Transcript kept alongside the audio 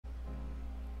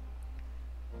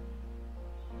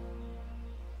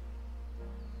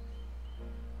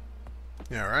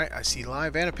Alright, I see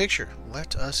live and a picture.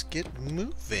 Let us get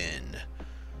moving.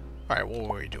 Alright, what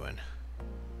were we doing?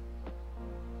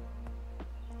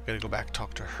 Gotta go back and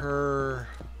talk to her.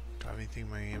 Do I have anything in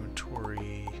my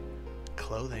inventory?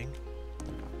 Clothing.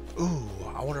 Ooh,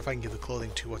 I wonder if I can give the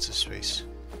clothing to what's his face.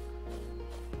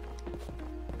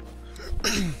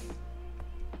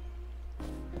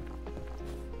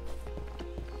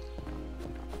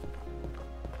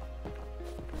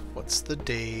 What's the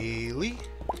daily?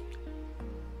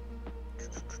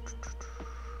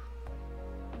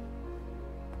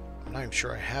 I'm not even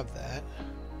sure I have that.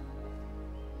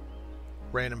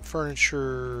 Random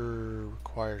furniture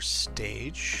requires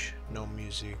stage, no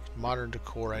music. Modern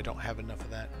decor, I don't have enough of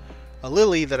that. A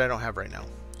lily that I don't have right now.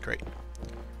 Great.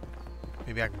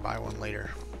 Maybe I can buy one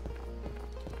later.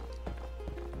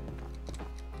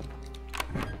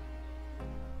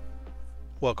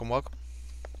 Welcome, welcome.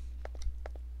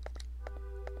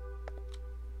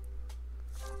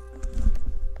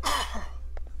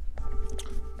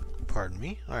 Pardon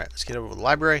me. Alright, let's get over to the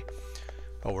library.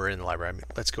 Oh, we're in the library.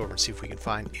 Let's go over and see if we can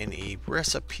find any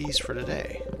recipes for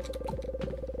today.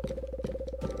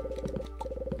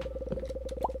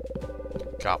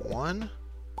 Got one.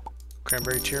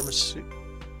 Cranberry tiramisu.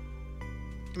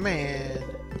 Man,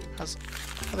 how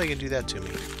are they gonna do that to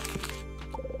me?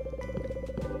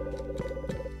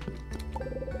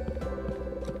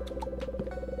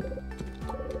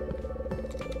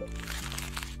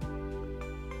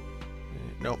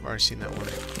 Nope, I've already seen that one.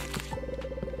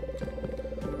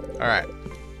 Alright.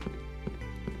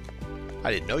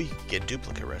 I didn't know you could get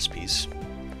duplicate recipes.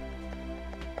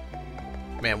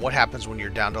 Man, what happens when you're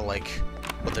down to like,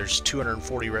 well, there's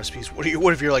 240 recipes. What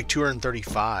if you're like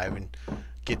 235 and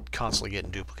constantly getting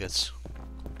duplicates?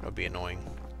 That would be annoying.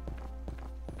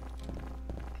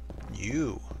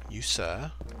 You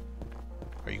sir.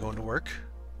 Are you going to work?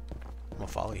 I'm gonna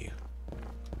follow you.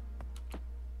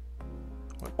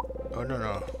 What? Oh, no,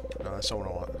 that's not what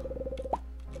I want.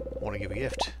 I want to give a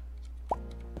gift.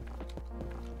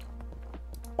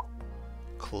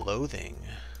 Clothing.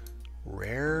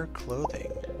 Rare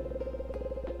clothing.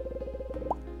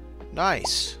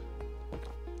 Nice.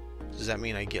 Does that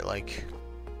mean I get like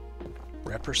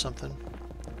rep or something?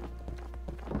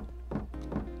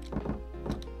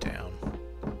 Down.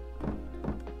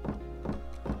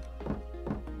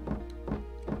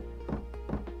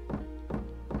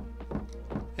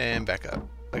 And back up.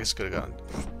 I guess could have gone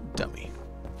dummy.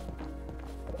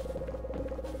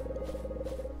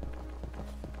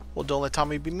 Well, don't let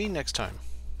Tommy be mean next time.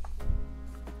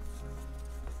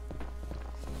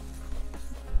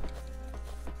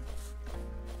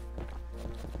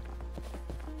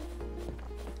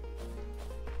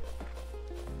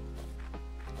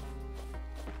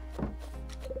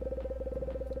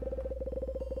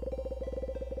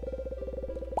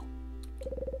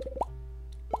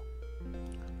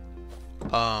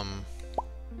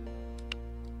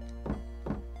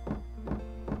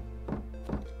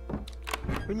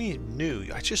 What do you mean new?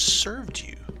 I just served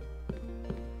you.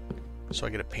 So I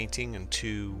get a painting and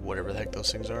 2 whatever the heck those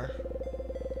things are.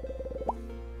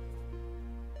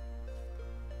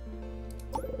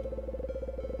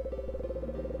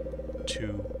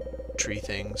 Two tree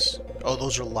things. Oh,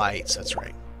 those are lights, that's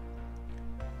right.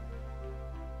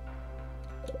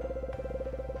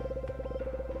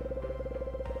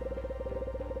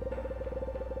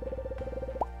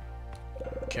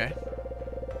 Okay.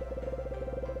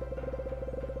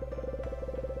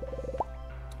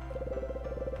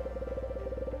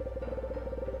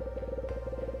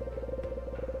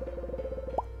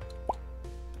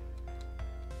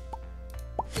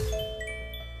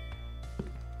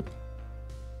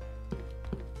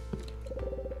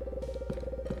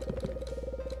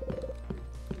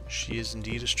 She is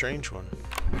indeed a strange one.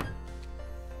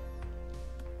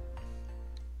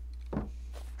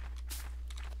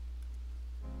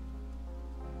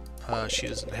 She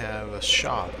doesn't have a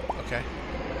shop. Okay.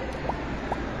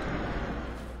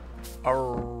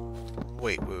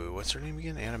 Wait, what's her name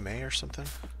again? Anime or something?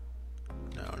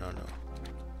 No.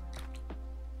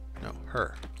 No,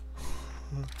 her.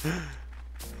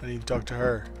 I need to talk to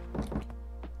her.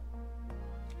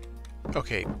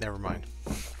 Okay, never mind.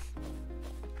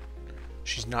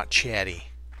 She's not chatty.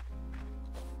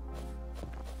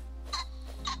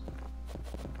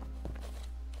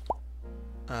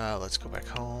 Let's go back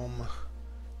home.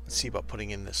 Let's see about putting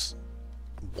in this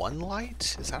 1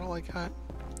 light. Is that all I got?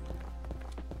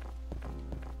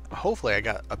 Hopefully I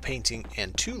got a painting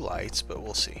and 2 lights, but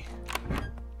we'll see.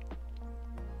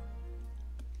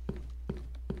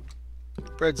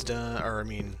 Bread's done, or I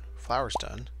mean, flour's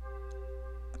done.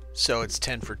 So it's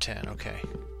 10 for 10, okay.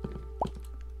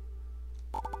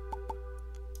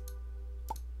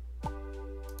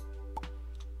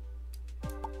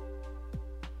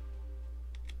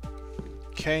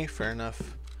 Okay, fair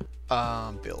enough.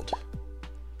 Build.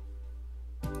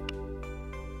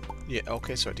 Yeah,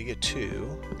 okay, so I did get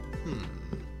 2.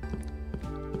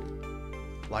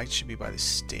 Lights should be by the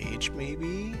stage,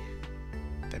 maybe?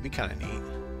 That'd be kind of neat.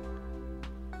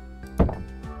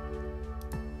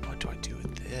 What do I do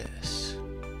with this?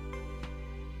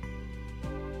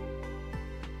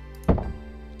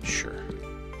 Sure.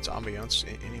 It's ambiance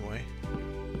anyway.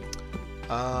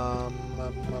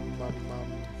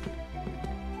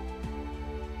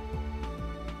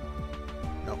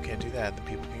 No, can't do that. The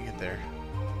people can get there.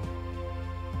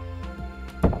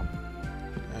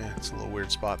 It's a little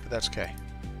weird spot, but that's okay.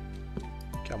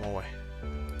 Come away.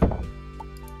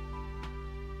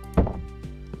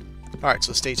 Alright,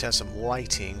 so the stage has some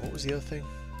lighting. What was the other thing?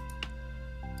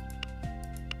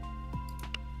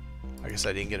 I guess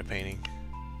I didn't get a painting.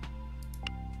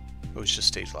 It was just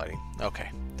stage lighting. Okay.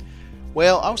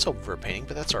 Well, I was hoping for a painting,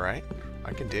 but that's alright.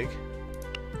 I can dig.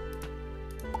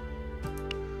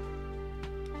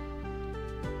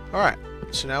 Alright,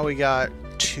 so now we got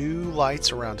 2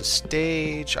 lights around a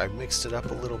stage. I mixed it up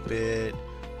a little bit.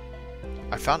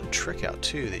 I found a trick out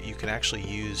too that you can actually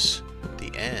use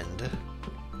the end.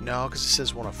 No, because it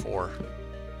says 1 of 4.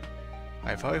 I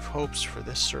have high hopes for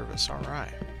this service.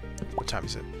 Alright. What time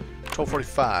is it?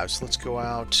 12:45, so let's go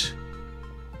out.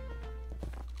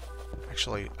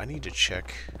 Actually, I need to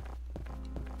check.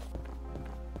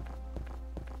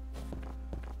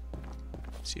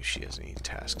 See if she has any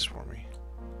tasks for me.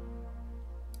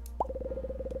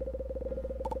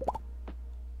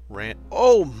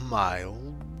 Oh my,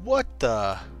 what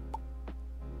the?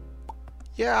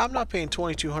 Yeah, I'm not paying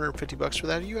 $2,250 for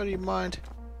that. Are you out of your mind?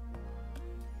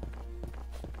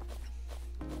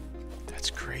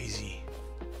 That's crazy.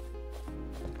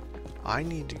 I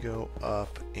need to go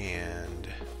up and...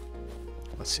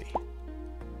 Let's see.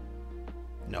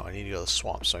 No, I need to go to the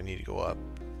swamp, so I need to go up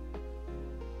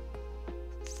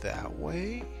that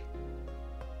way.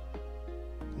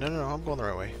 No, I'm going the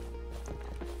right way.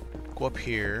 Go up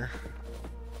here.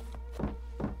 And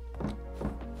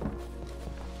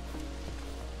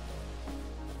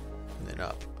then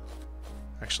up.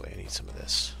 Actually, I need some of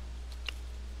this.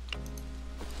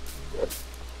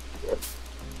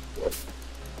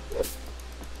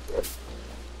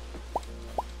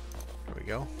 There we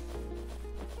go.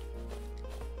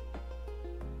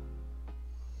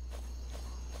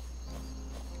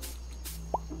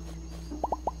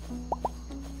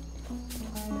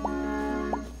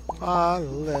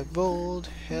 Leveled,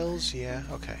 hells yeah,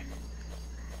 okay.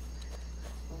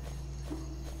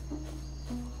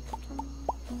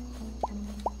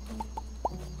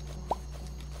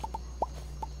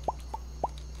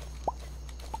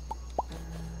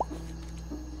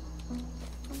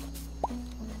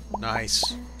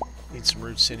 Nice. Need some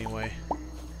roots anyway.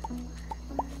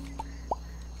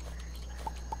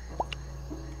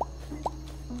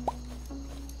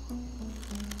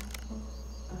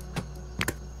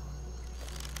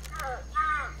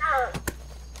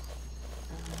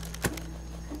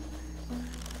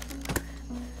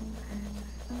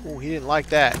 Oh, he didn't like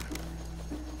that.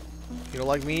 He don't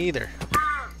like me either.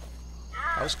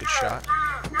 That was a good shot.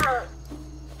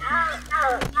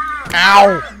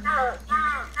 Ow!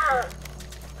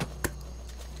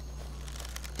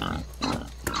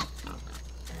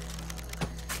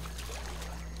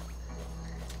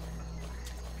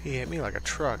 He hit me like a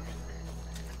truck.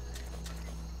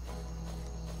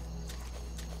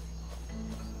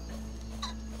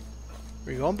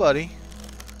 Where you going, buddy?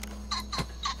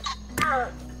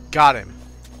 Got him.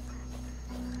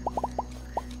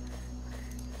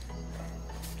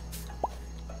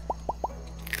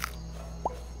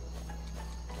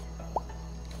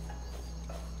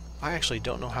 I actually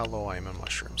don't know how low I am in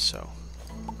mushrooms, so...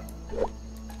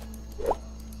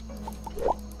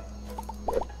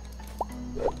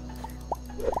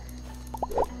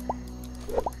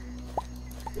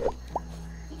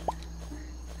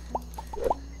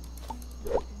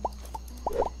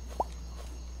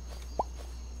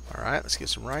 Alright, let's get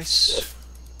some rice.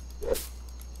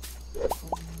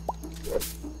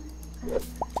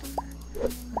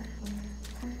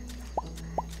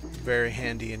 Very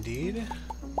handy indeed.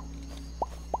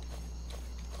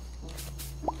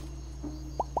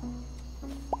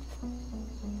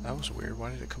 That was weird.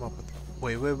 Why did it come up with...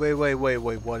 Wait,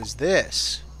 what is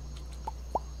this?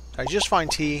 Did I just find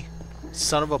tea?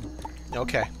 Son of a...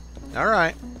 Okay.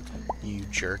 Alright. You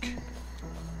jerk.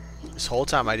 This whole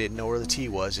time I didn't know where the tea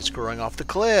was. It's growing off the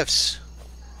cliffs.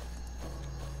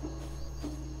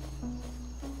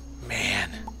 Man.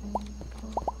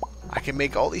 I can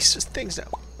make all these things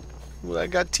now. Well, I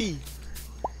got tea.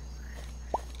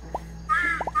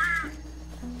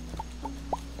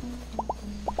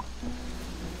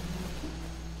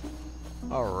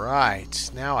 Alright,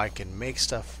 now I can make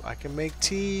stuff. I can make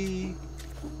tea.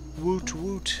 Woot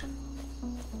woot.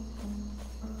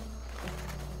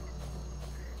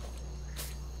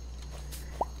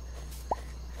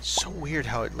 So weird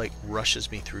how it like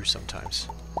rushes me through sometimes.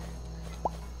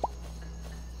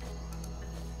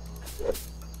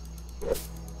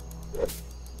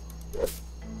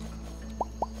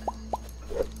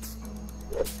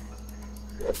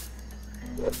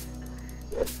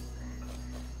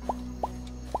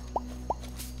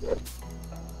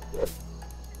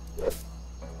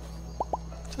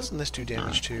 Doesn't this do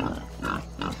damage too? I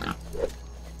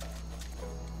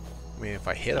mean, if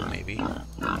I hit him, maybe.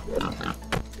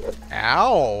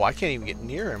 Ow! I can't even get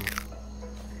near him.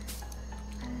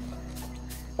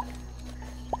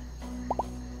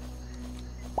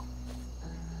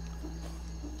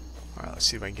 Alright, let's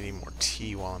see if I can get any more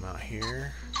tea while I'm out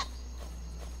here.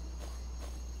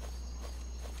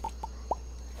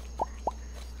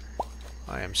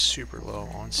 I am super low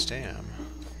on stam.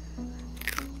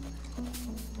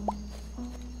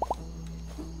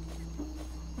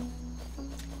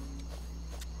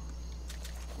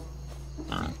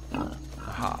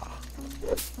 Aha.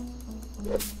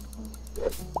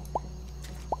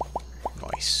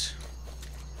 Nice.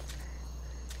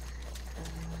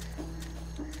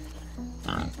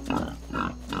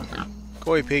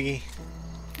 Go away, piggy.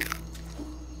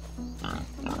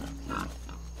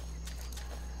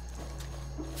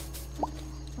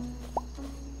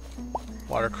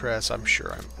 Watercress, I'm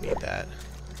sure I need that.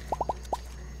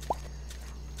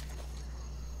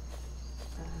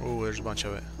 Oh, there's a bunch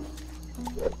of it.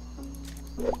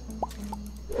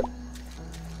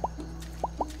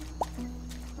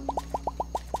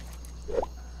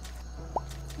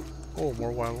 Oh,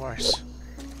 more wild rice.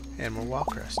 And more wild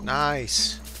cress.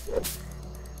 Nice!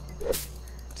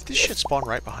 Did this shit spawn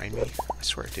right behind me? I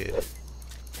swear it did.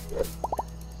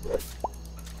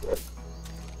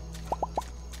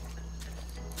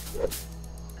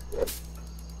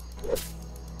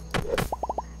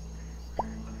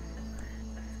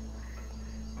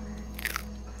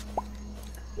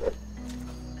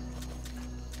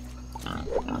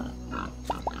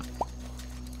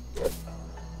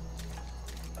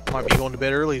 Might be going to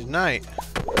bed early tonight.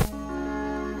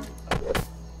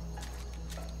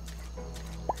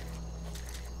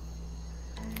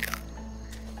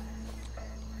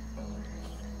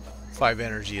 Five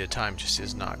energy at a time just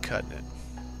is not cutting it.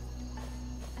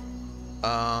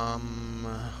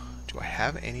 Do I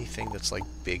have anything that's like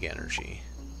big energy?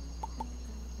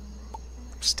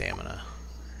 Stamina.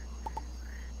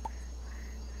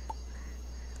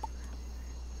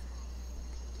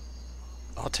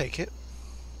 I'll take it.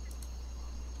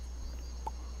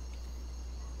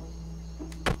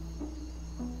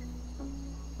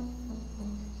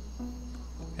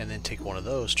 And then take one of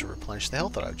those to replenish the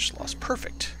health that I just lost.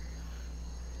 Perfect.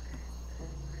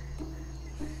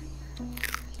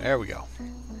 There we go.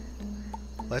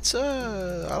 Let's,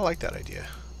 I like that idea.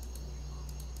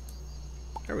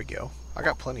 There we go. I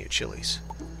got plenty of chilies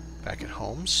back at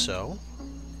home, so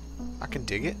I can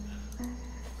dig it.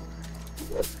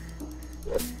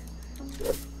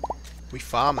 We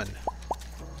farming.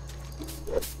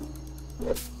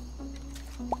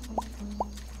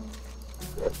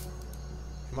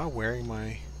 Am I wearing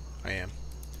my... I am.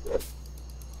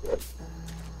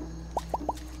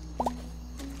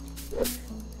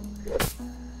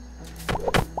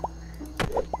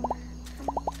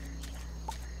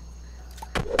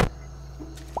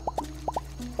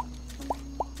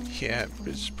 Yeah,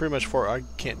 it's pretty much for... I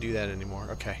can't do that anymore.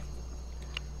 Okay.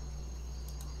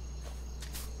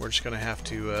 We're just gonna have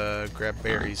to grab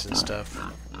berries and stuff.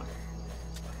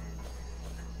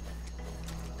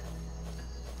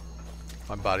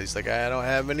 My body's like, I don't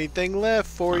have anything left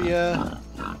for you.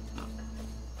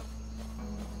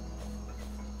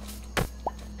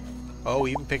 Oh,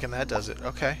 even picking that does it.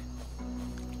 Okay.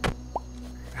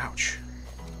 Ouch.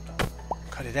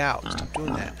 Cut it out. Stop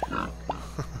doing that.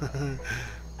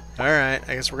 Alright,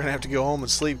 I guess we're gonna have to go home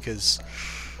and sleep because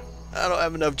I don't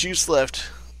have enough juice left.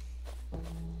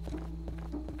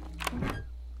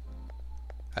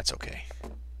 That's okay.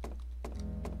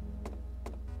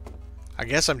 I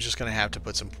guess I'm just gonna have to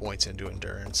put some points into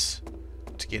endurance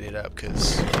to get it up,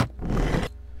 because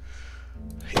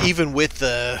even with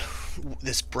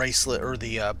this bracelet or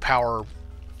the power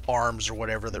arms or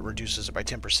whatever that reduces it by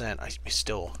 10%, I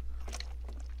still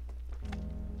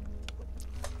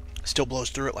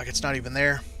blows through it like it's not even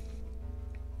there.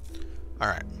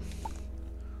 Alright.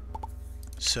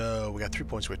 So we got 3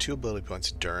 points. We got 2 ability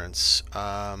points. Endurance.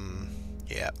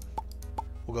 Yeah.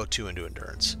 We'll go 2 into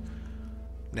endurance.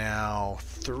 Now,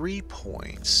 3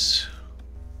 points.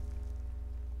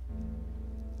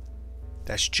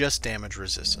 That's just damage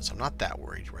resistance. I'm not that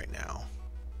worried right now.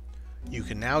 You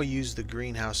can now use the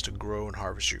greenhouse to grow and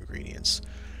harvest your ingredients.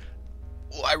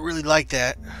 Well, I really like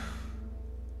that.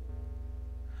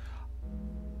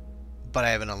 But I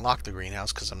haven't unlocked the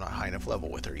greenhouse because I'm not high enough level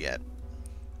with her yet.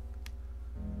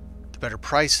 The better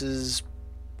prices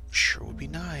sure would be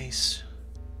nice.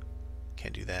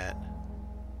 Can't do that.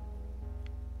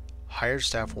 Hired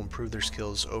staff will improve their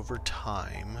skills over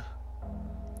time.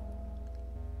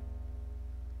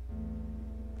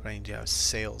 But I need to have a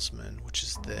salesman, which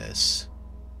is this.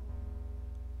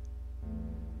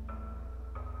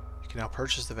 You can now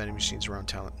purchase the vending machines around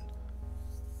town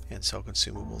and sell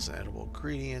consumables and edible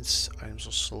ingredients. Items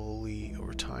will slowly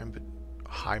over time, but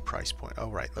high price point. Oh,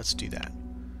 right, let's do that.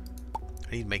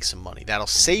 I need to make some money. That'll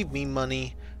save me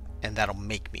money, and that'll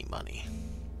make me money.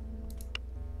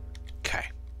 Okay.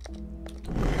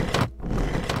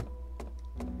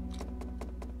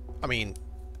 I mean,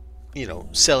 you know,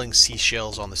 selling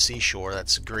seashells on the seashore,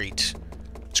 that's great.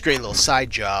 It's a great little side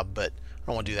job, but I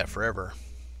don't want to do that forever.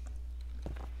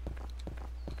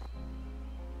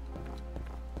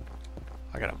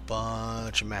 I got a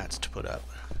bunch of mats to put up.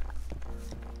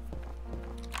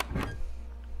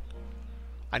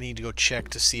 I need to go check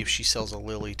to see if she sells a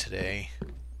lily today.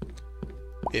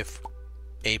 If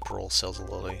April sells a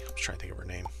lily. I was trying to think of her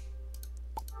name.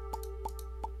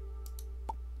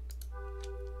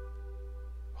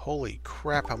 Holy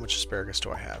crap, how much asparagus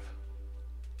do I have?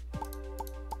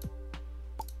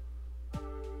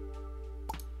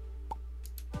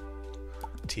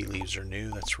 Tea leaves are new,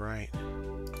 that's right.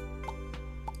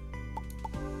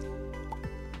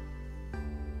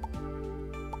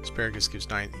 Asparagus gives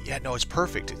 9. Yeah, no, it's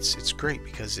perfect. It's great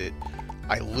because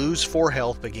I lose 4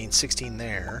 health but gain 16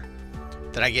 there.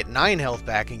 Then I get 9 health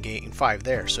back and gain 5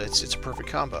 there. So it's a perfect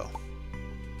combo.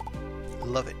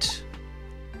 Love it.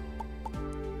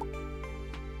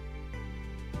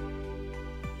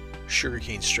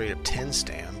 Sugarcane straight up 10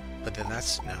 stam, but then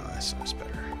that's not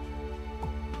better.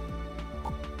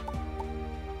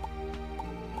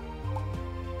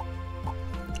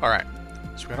 Alright,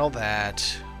 so we got all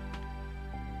that.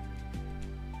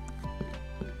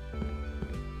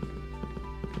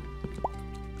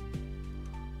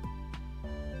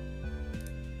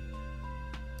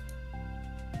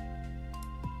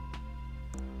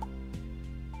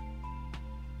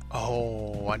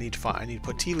 Oh, I need to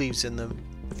put tea leaves in the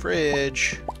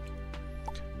fridge.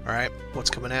 Alright,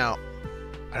 what's coming out?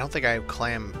 I don't think I have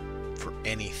clam for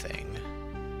anything.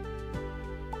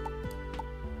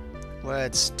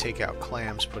 Let's take out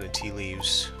clams, put in tea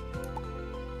leaves.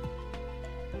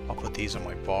 I'll put these on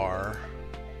my bar.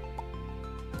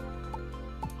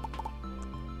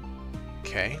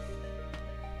 Okay.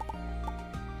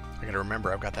 I gotta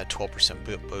remember I've got that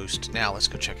 12% boost. Now let's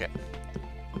go check it.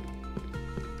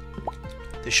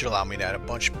 This should allow me to add a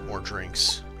bunch more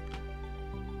drinks.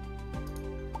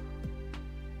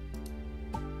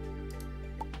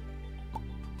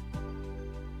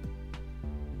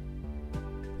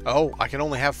 Oh, I can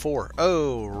only have 4.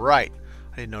 Oh, right.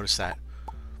 I didn't notice that.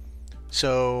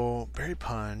 So, berry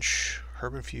punch,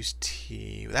 herb infused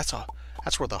tea. That's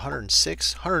worth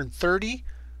 106, 130.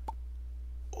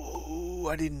 Oh,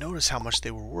 I didn't notice how much they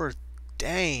were worth.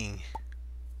 Dang.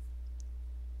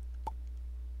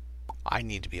 I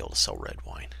need to be able to sell red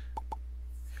wine.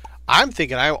 I'm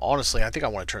thinking, honestly, I think I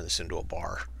want to turn this into a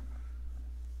bar.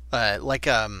 Not like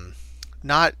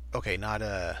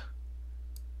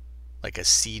a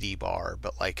seedy bar,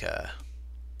 but like a,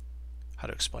 how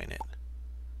to explain it?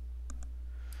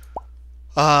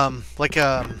 Like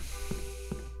a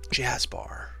jazz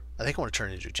bar. I think I want to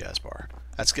turn it into a jazz bar.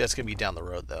 That's gonna be down the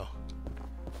road though.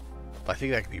 But I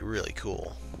think that could be really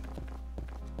cool.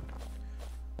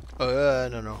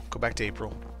 No. Go back to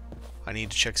April. I need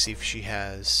to check, see if she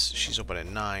has... She's open at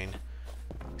 9.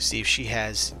 See if she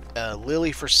has a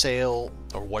lily for sale,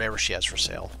 or whatever she has for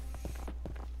sale.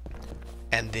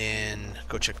 And then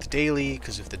go check the daily,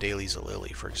 because if the daily's a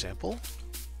lily, for example.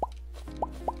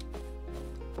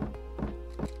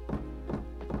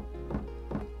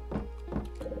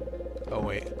 Oh,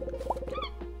 wait.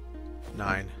 9.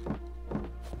 I got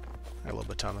a little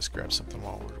bit of time. Let's grab something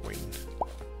while we're waiting.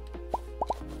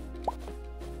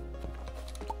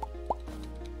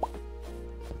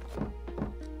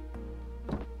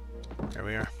 There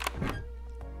we are.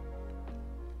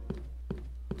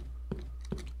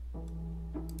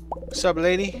 What's up,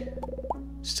 lady?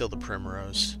 Still the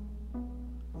primrose.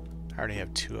 I already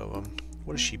have 2 of them.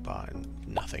 What does she buy?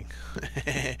 Nothing.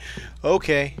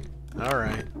 Okay.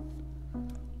 Alright.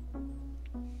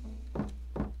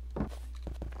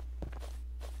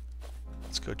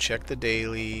 Let's go check the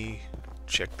daily.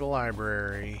 Check the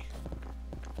library.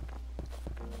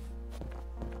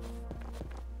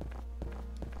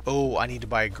 Oh, I need to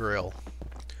buy a grill.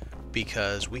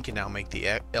 Because we can now make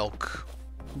the elk,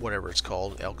 whatever it's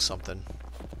called, elk something.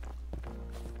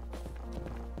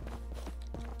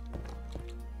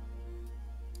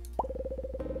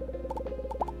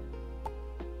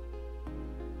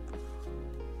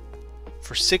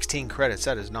 For 16 credits,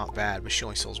 that is not bad, but she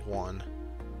only sells one.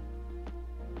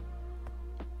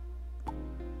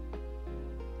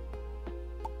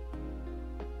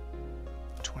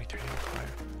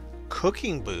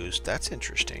 Cooking boost, that's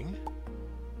interesting.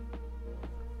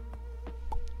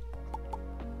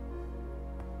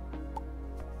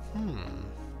 I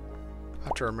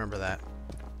have to remember that.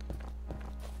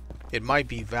 It might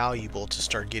be valuable to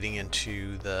start getting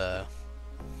into the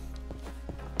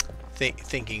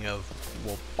thinking of,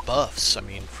 well, buffs, I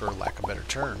mean, for lack of a better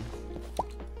term.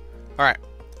 Alright,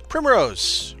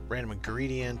 Primrose, random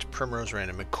ingredient, Primrose,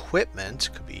 random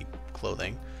equipment, could be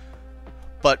clothing.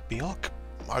 But Bianca,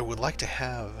 I would like to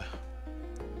have...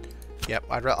 Yep,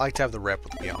 I'd like to have the rep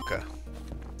with Bianca.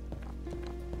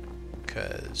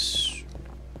 Because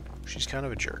she's kind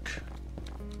of a jerk.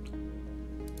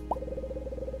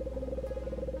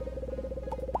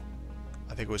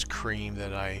 I think it was cream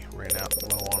that I ran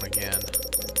out low on again.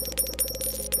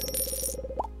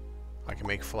 I can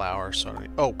make flour, so...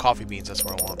 Oh, coffee beans, that's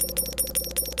what I want.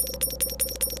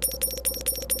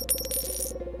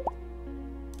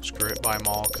 Screw it, buy them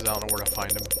all, because I don't know where to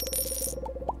find them.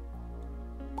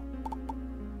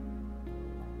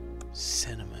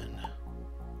 Cinnamon.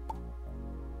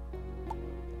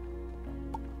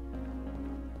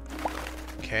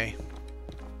 Okay.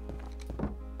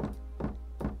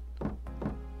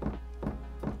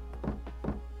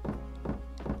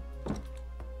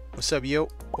 What's up, yo?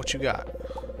 What you got?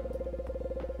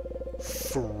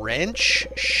 French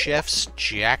chef's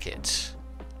jacket.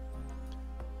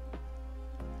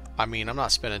 I mean, I'm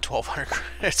not spending 1,200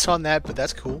 credits on that, but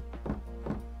that's cool.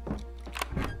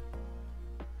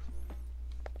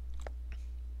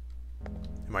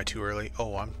 Am I too early?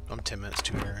 Oh, I'm 10 minutes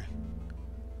too early.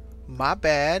 My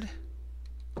bad.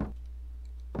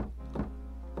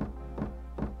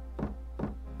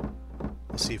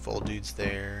 Let's see if old dude's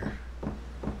there.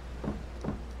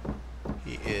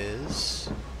 He is.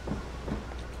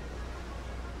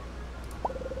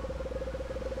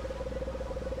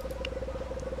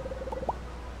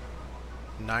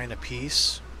 $9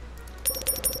 apiece.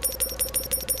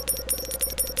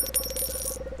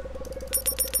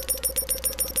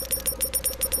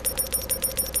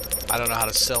 I don't know how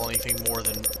to sell anything more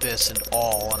than this and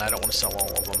all, and I don't want to sell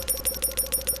all of them.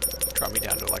 Drop me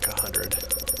down to like 100.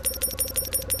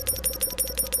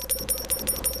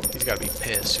 He's got to be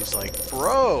pissed. He's like,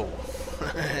 bro,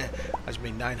 I just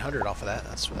made 900 off of that.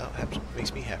 That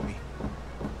makes me happy.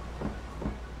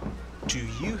 Do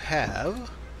you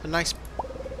have a nice...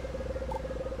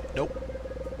 Nope.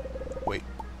 Wait.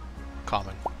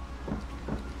 Common.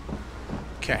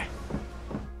 Okay.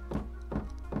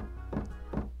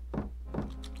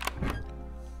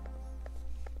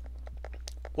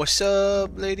 What's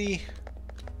up, lady?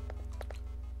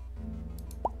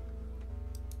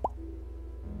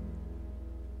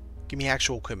 Give me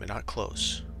actual equipment, not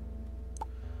clothes.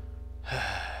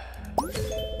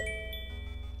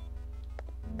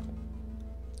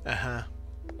 Uh-huh.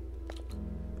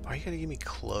 Why are you gonna give me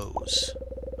clothes?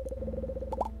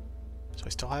 So I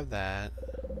still have that.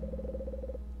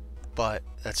 But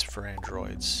that's for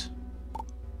androids.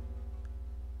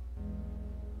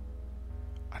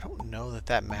 I don't know that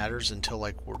that matters until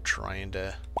like we're trying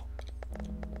to...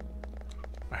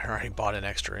 I already bought an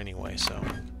extra anyway, so...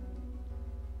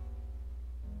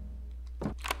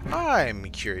 I'm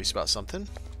curious about something.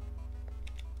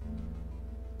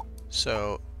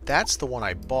 So, that's the one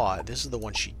I bought. This is the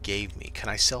one she gave me. Can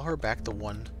I sell her back the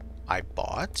one I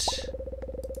bought?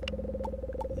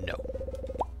 No.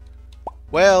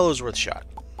 Well, it was worth a shot.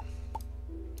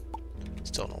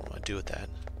 Still don't know what to do with that.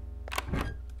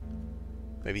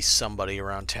 Maybe somebody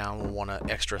around town will want an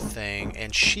extra thing.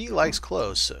 And she likes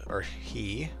clothes. Or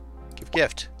he. Give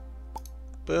gift.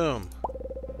 Boom.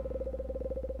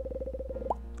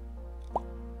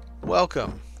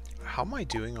 Welcome. How am I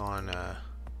doing on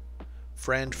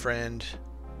friend?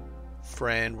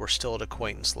 We're still at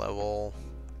acquaintance level.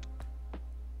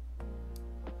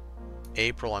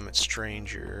 April, I'm at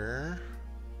stranger.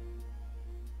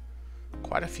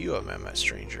 Quite a few of them I'm at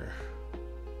stranger.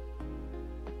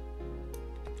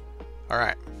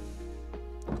 Alright.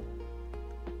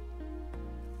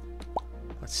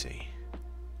 Let's see.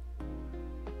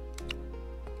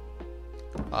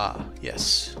 Ah,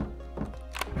 yes.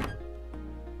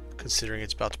 Considering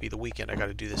it's about to be the weekend, I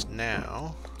gotta do this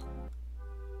now.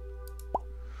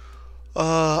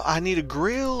 I need a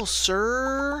grill,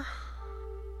 sir.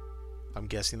 I'm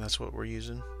guessing that's what we're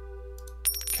using.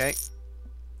 Okay.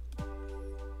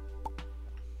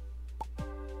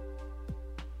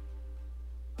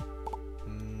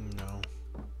 No.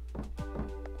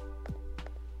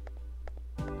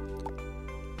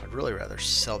 I'd really rather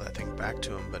sell that thing back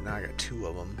to him, but now I got 2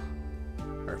 of them.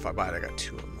 Or if I buy it, I got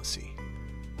 2 of them. Let's see.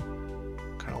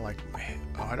 Kind of like my...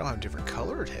 Oh, I don't have different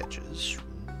colored hedges.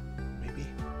 Maybe.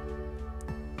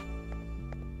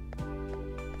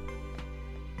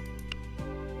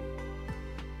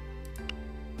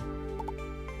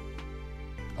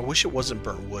 I wish it wasn't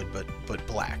burnt wood, but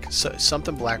black. So,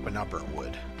 something black, but not burnt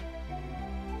wood.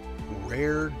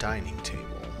 Rare dining table.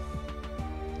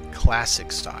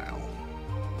 Classic style.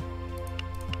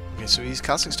 Okay, so he's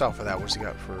classic style for that. What's he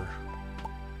got for...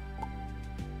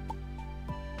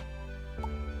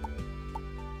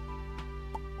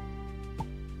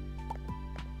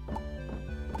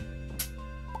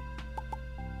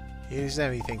 He doesn't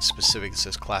have anything specific that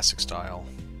says classic style.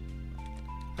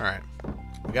 Alright.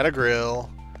 We got a grill.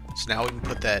 So now we can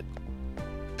put that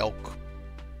elk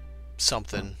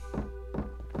something.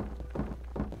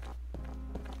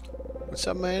 What's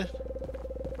up, man?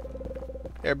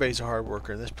 Everybody's a hard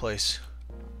worker in this place.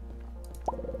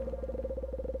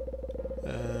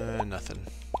 Nothing.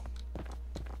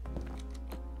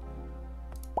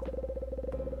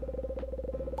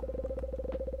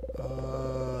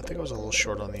 I think I was a little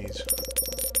short on these.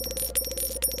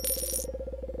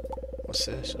 What's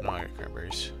this? Oh, no, I got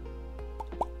cranberries.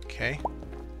 Okay.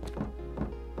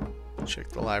 Check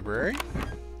the library.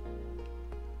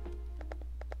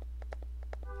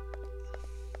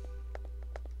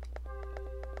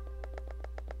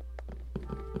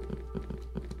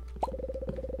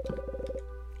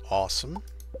 Awesome.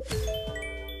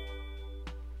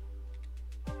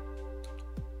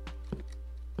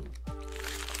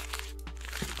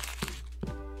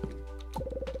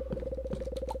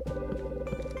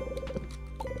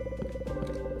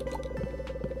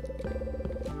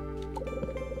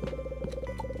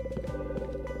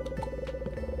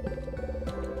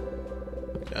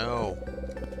 No.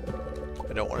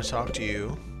 I don't want to talk to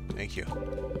you. Thank you.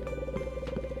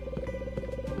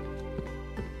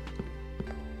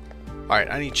 Alright,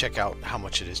 I need to check out how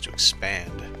much it is to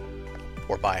expand.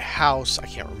 Or buy a house. I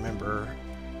can't remember.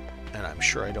 And I'm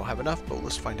sure I don't have enough, but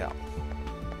let's find out.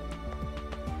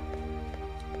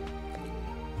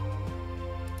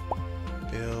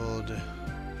 Build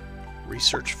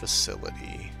research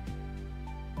facility.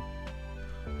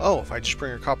 Oh, if I just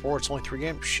bring her copper ore, it's only 3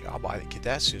 games. I'll get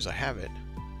that as soon as I have it.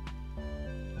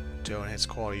 Dough enhance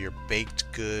quality of your baked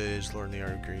goods. Learn the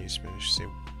art of ingredients.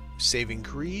 Save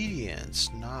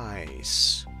ingredients.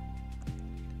 Nice.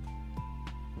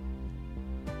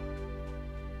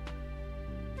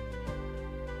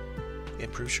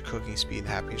 Improves your cooking speed and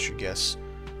happiness your guests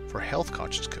for health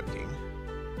conscious cooking.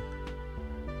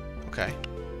 Okay.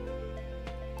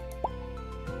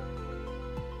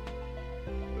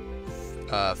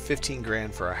 $15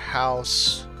 grand for a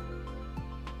house.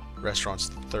 Restaurant's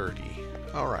 30.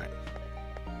 All right.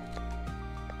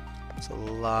 It's a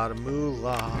lot of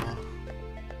moolah.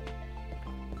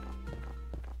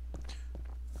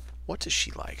 What does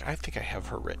she like? I think I have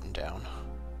her written down.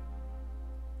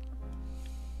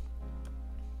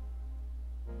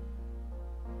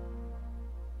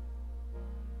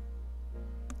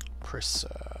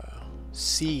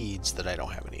 Seeds that I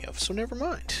don't have any of, so never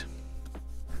mind.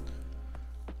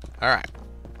 Alright.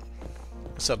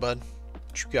 What's up, bud?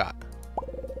 What you got?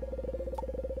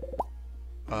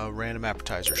 Random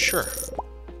appetizer. Sure.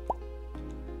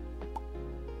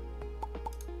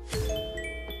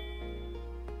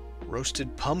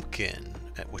 Roasted pumpkin,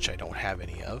 which I don't have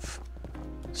any of.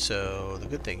 So the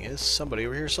good thing is somebody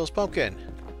over here sells pumpkin.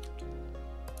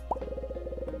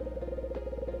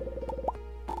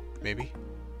 Maybe.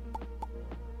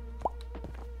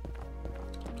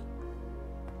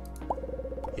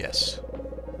 Yes.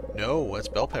 No, that's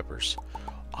bell peppers.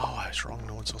 Oh, I was wrong.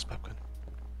 No one sells pumpkin.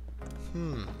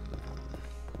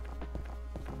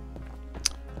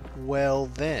 Well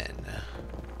then.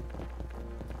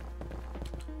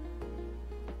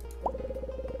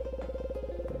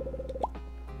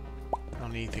 I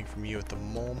don't need anything from you at the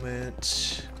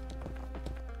moment.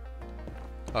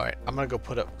 Alright, I'm gonna go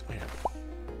put up... Here.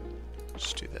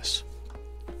 Let's do this.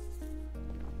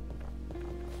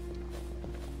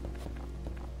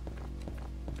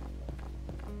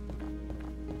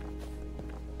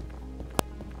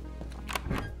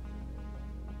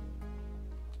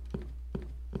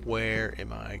 Where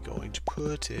am I going to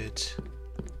put it?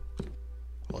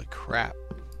 Holy crap.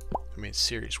 I mean,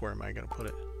 serious, where am I going to put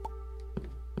it?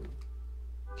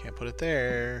 Can't put it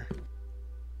there.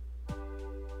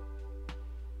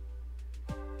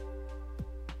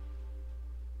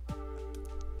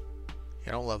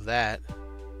 I don't love that.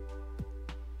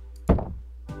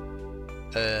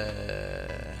 I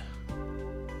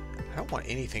don't want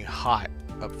anything hot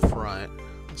up front.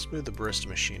 Let's move the barista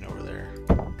machine over there.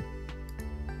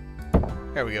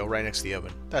 There we go, right next to the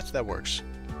oven. That works.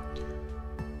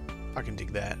 I can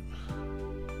dig that.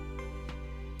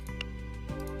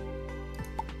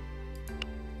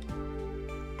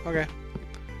 Okay.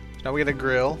 So now we got a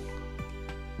grill.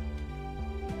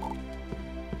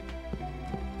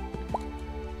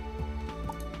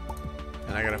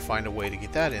 And I gotta find a way to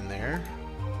get that in there.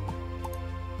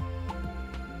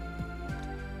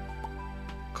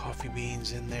 Coffee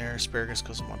beans in there. Asparagus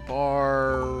goes on my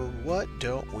bar. What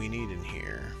don't we need in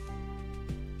here?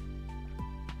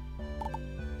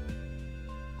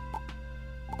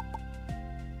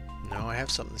 No, I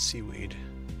have something seaweed.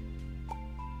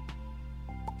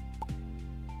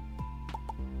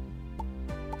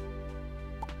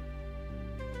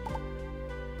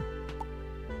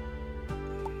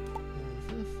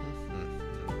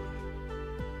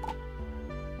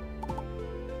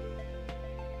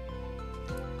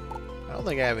 I don't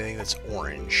think I have anything that's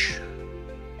orange.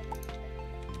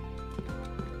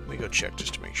 Let me go check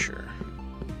just to make sure.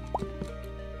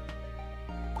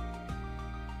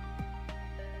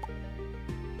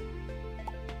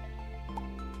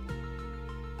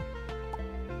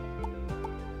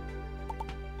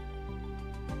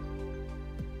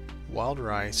 Wild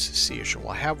rice, sea urchin.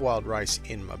 Well, I have wild rice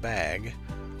in my bag,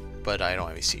 but I don't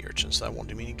have any sea urchin, so that won't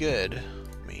do me any good.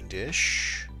 Main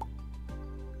dish.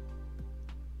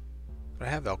 I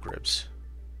have elk ribs.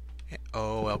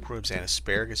 Oh, elk ribs and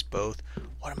asparagus both.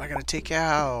 What am I gonna take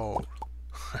out?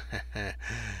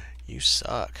 You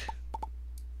suck.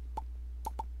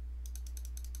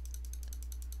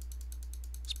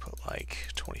 Let's put like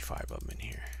 25 of them in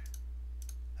here.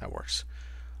 That works.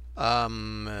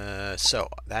 So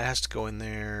that has to go in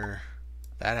there.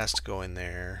 That has to go in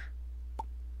there.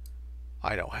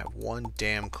 I don't have one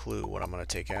damn clue what I'm gonna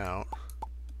take out.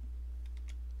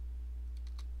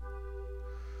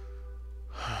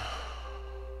 I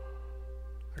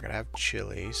gotta have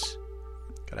chilies.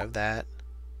 Gotta have that.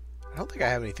 I don't think I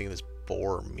have anything that's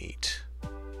boar meat.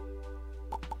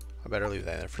 I better leave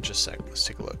that there for just a second. Let's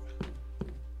take a look.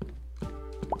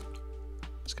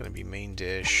 It's gonna be main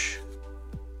dish.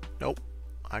 Nope.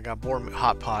 I got boar meat.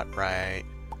 Hot pot, right.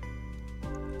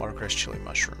 Watercress chili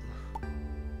mushroom.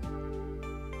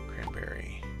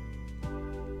 Cranberry.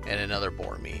 And another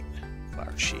boar meat.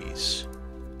 Flour cheese.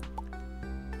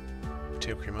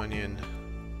 Potato cream onion.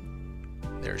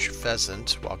 There's your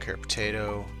pheasant, wild carrot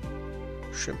potato,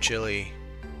 shrimp chili,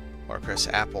 watercress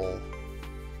apple.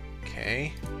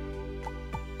 Okay.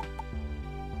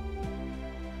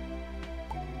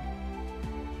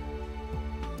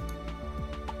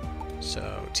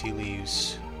 So tea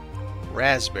leaves,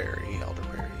 raspberry,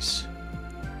 elderberries,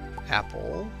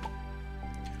 apple.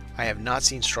 I have not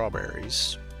seen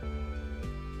strawberries.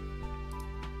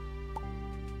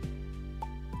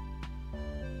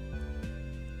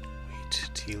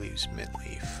 Tea leaves, mint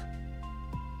leaf.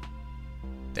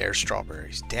 There's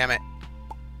strawberries. Damn it.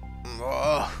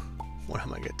 Oh, what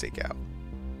am I going to take out?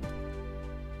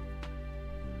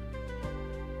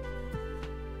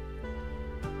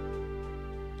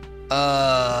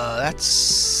 That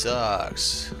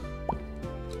sucks.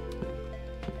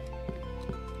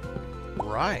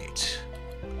 Right.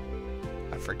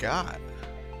 I forgot.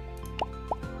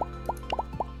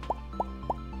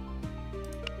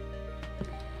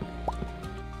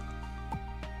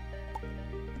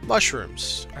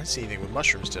 Mushrooms. I didn't see anything with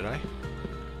mushrooms, did I?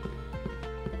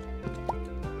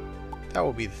 That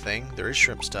will be the thing. There is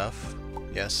shrimp stuff.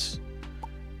 Yes.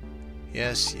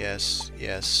 Yes, yes,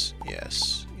 yes,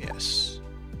 yes, yes.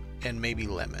 And maybe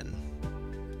lemon.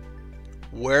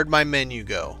 Where'd my menu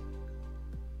go?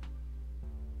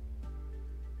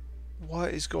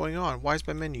 What is going on? Why is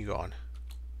my menu gone?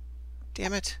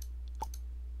 Damn it.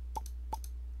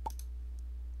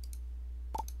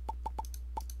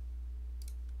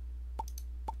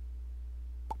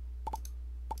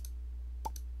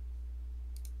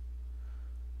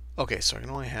 Okay, so I can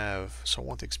only have, so I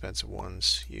want the expensive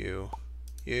ones. You,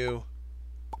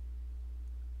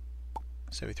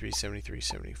 73, 73,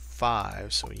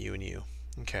 75, so you and you.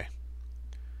 Okay.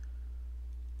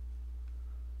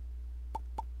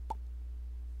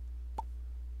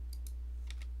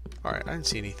 Alright, I didn't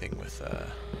see anything with,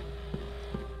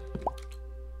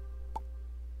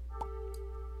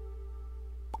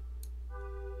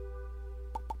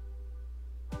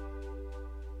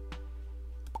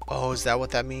 Oh, is that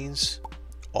what that means?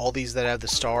 all these that have the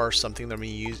star are something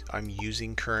that I'm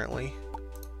using currently,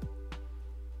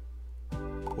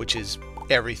 which is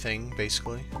everything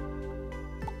basically.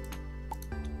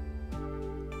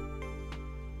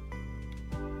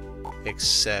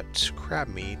 Except crab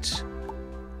meat.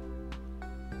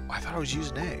 I thought I was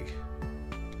using egg.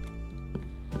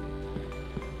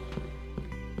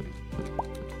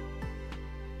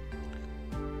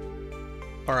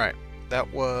 Alright,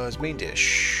 that was main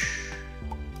dish.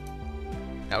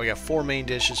 Now we got 4 main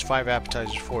dishes, 5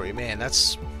 appetizers for you. Man,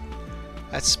 that's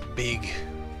big.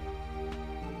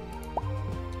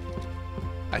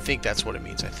 I think that's what it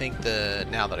means. I think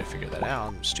now that I figured that out,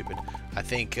 I'm stupid. I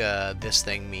think this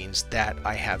thing means that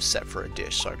I have set for a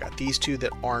dish. So I got these 2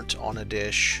 that aren't on a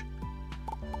dish.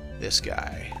 This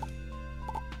guy.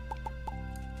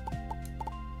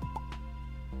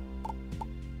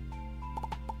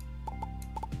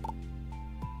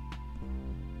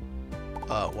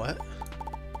 What?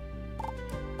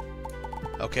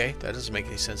 Okay, that doesn't make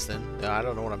any sense then. I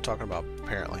don't know what I'm talking about,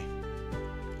 apparently.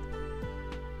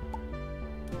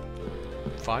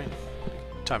 Fine.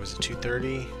 What time is it?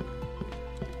 2:30.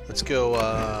 Let's go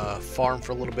farm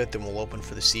for a little bit, then we'll open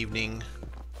for this evening.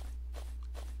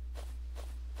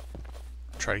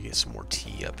 Try to get some more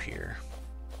tea up here.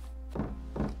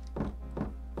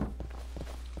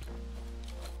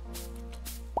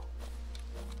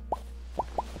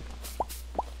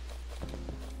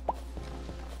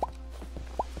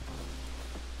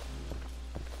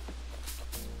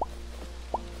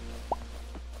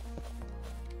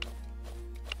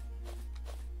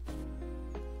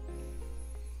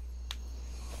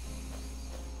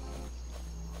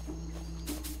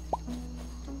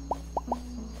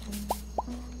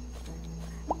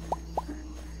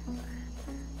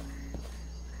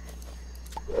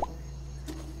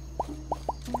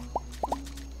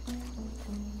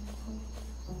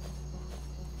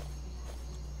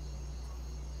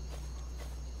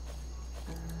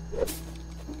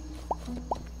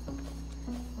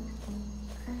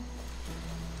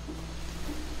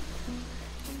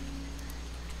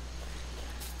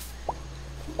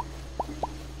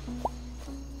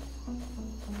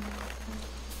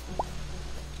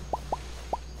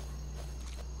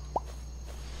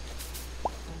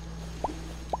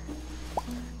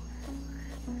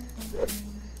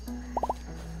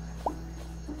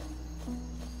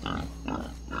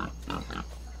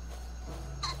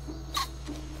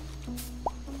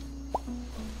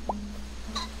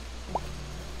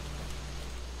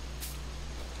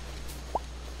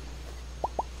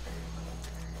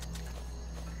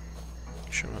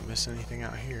 Sure I'm not missing anything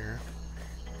out here.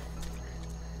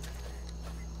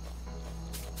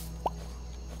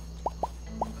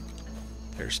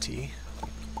 There's tea.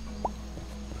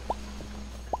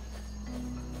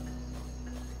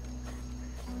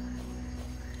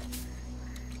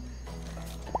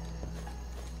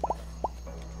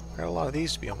 Got a lot of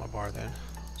these to be on my bar then.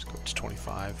 Let's go up to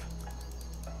 25.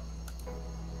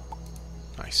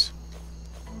 Nice.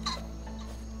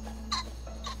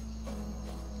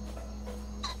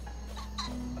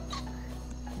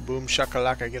 Boom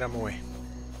shakalaka, get out of my way.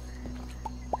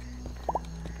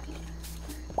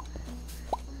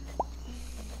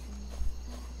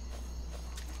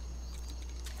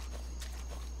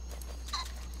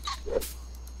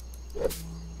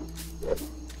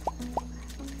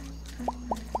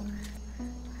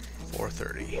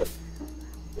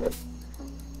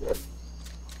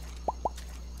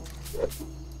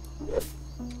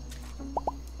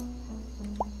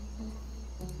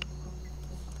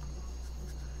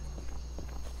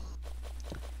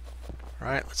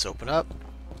 Alright, let's open up.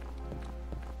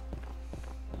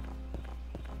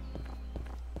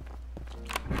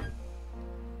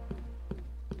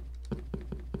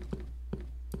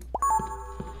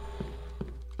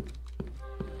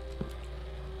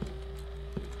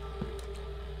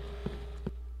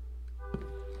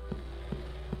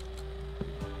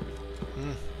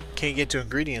 Can't get to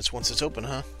ingredients once it's open,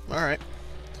 huh? Alright.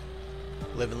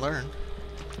 Live and learn.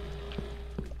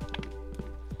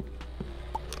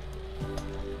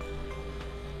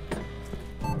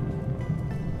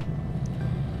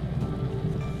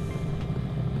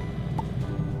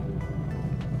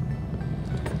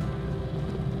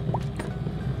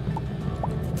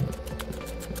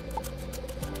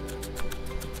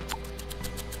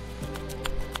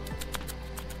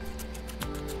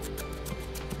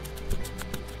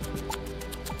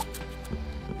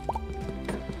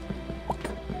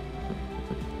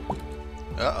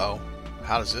 Uh-oh.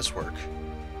 How does this work?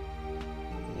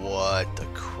 What the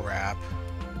crap?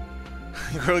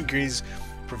 Grilled ingredients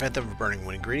prevent them from burning.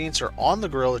 When ingredients are on the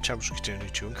grill, the temperature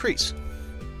continues to increase.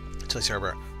 Until you start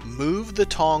burning. Move the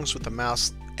tongs with the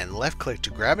mouse and left click to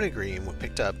grab an ingredient. When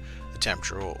picked up, the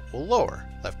temperature will lower.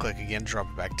 Left click again to drop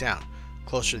it back down.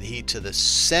 Closer the heat to the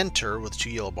center with 2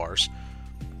 yellow bars.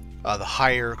 The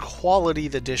higher quality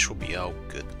the dish will be. Oh,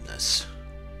 goodness.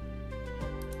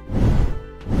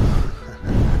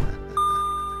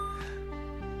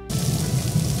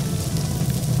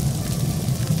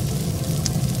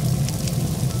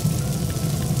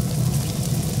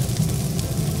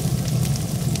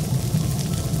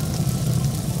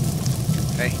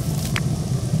 Okay.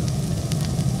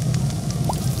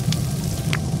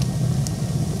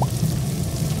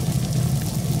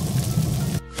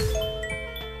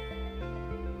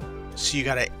 So you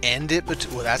gotta end it, but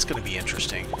well, that's gonna be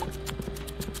interesting.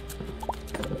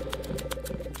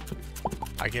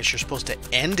 I guess you're supposed to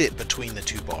end it between the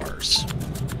 2 bars.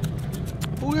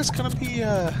 Oh, that's gonna be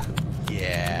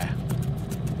yeah.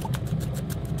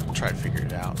 I'll try to figure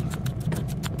it out.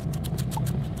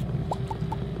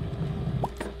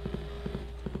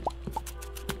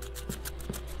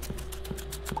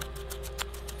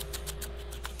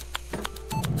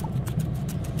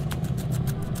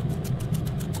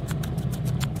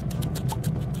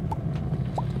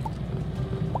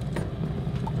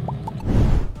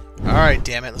 Alright,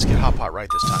 damn it. Let's get Hot Pot right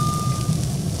this time.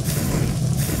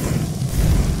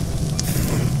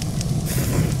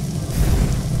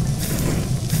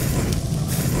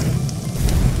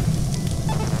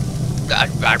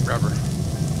 Back rubber.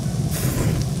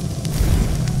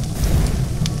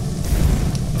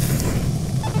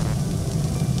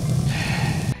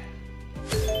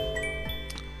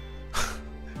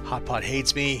 Hot Pot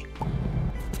hates me.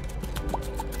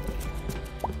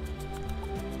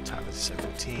 Time is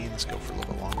 17. Let's go for a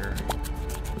little bit longer.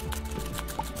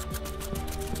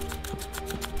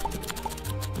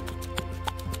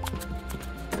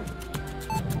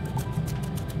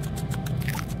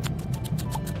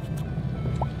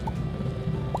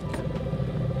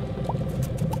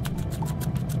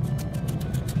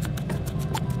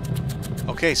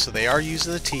 Okay, so they are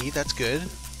using the tea. That's good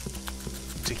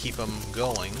to keep them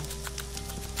going.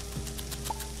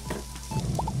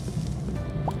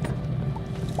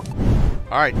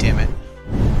 Alright, damn it.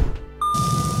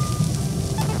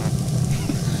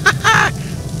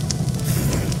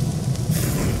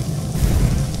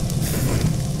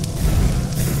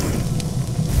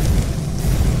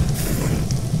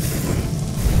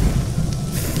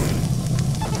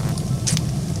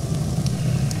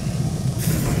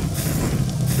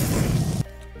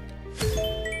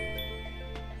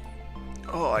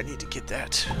 Oh, I need to get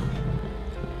that.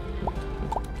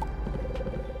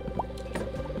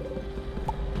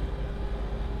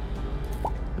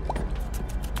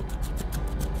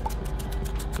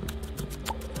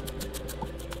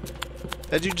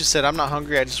 That dude just said, I'm not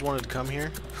hungry, I just wanted to come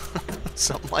here.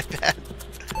 Something like that.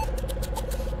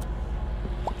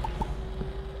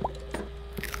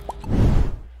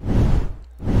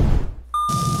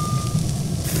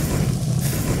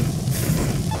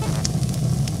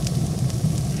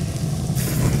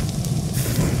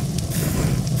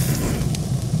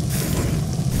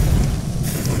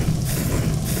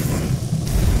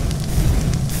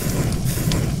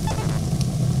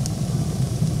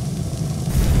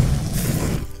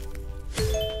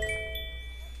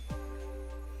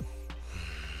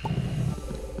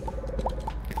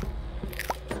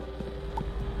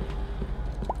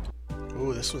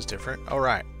 Ooh, this one's different. All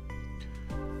right.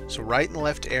 So right and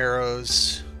left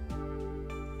arrows.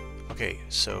 Okay,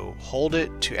 so hold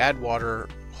it to add water,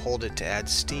 hold it to add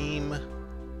steam.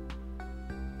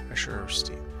 Pressure of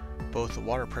steam. Both the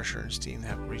water pressure and steam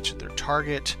have reached their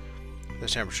target. The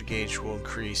temperature gauge will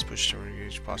increase, push temperature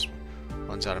gauge possible.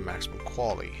 Runs out of maximum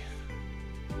quality.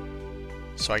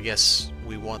 So I guess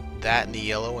we want that in the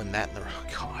yellow and that in the...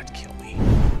 God, kill me.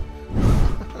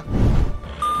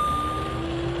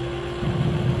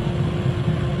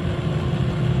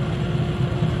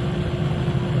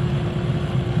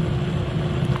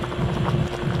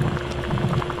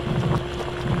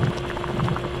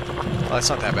 Well, that's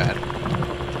not that bad.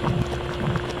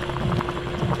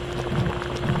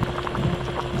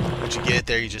 Once you get it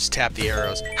there, you just tap the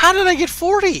arrows. How did I get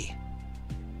 40?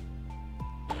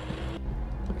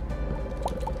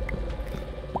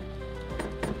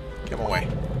 Get him away.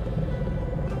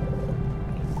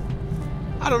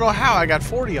 I don't know how I got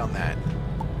 40 on that.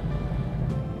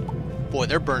 Boy,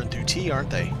 they're burning through tea, aren't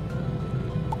they?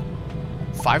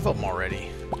 5 of them already.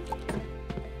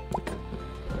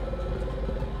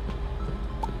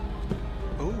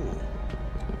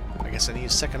 I guess I need a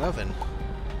second oven.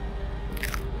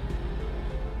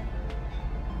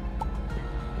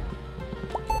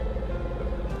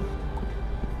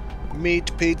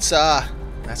 Meat pizza.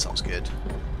 That sounds good.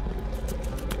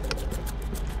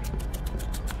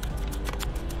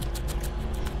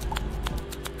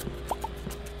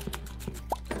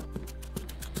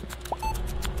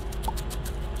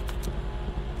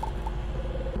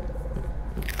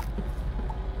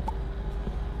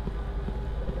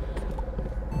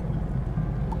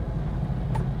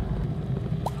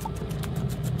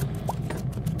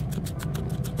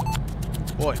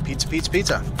 Boy, pizza, pizza,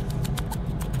 pizza.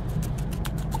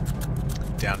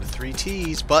 Down to 3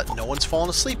 T's, but no one's fallen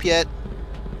asleep yet.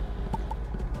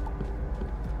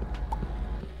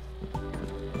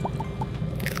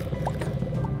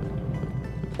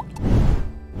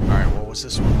 Alright, what was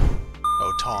this one?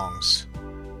 Oh, tongs.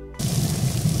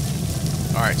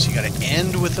 Alright, so you gotta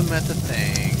end with them at the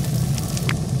thing.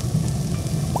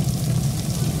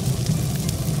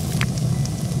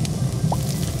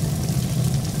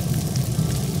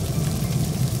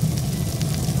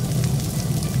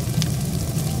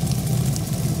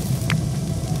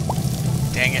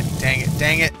 Dang it, dang it,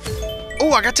 dang it.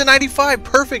 Oh, I got to 95.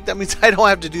 Perfect. That means I don't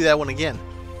have to do that one again.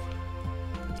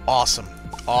 Awesome.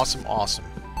 Awesome, awesome.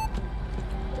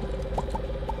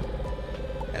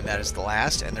 And that is the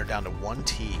last, and they're down to 1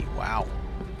 T. Wow.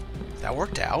 That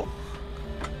worked out.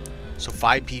 So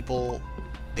 5 people,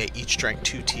 they each drank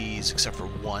 2 T's except for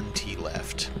 1 T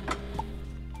left.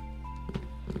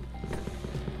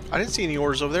 I didn't see any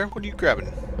orders over there. What are you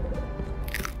grabbing?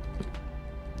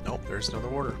 Nope, there's another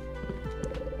order.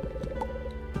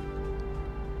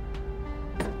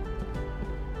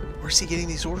 Where's he getting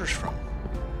these orders from?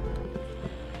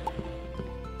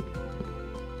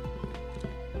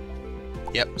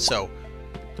 Yep, so...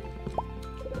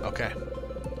 Okay.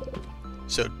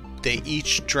 So, they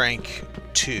each drank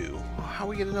 2. How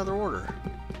we get another order?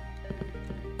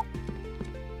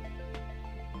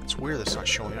 It's weird that's not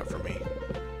showing up for me.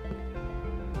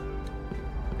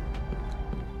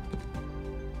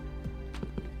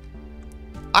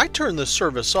 I turned the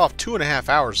service off 2.5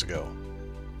 hours ago.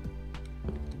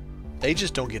 They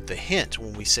just don't get the hint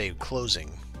when we say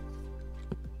closing.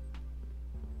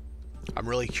 I'm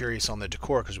really curious on the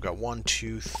decor because we've got 1,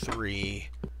 2, 3,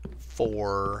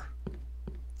 4,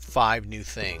 5 new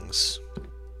things.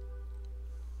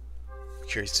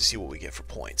 Curious to see what we get for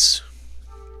points.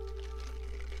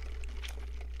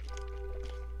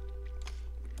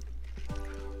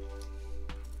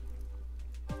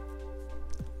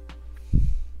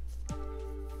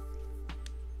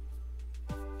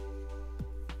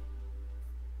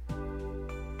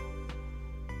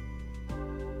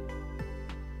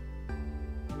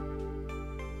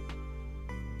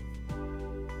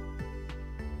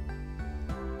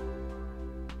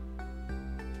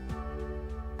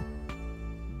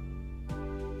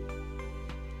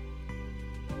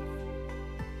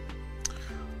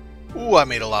 Ooh, I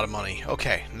made a lot of money.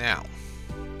 Okay, now.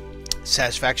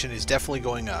 Satisfaction is definitely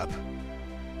going up.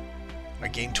 I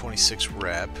gained 26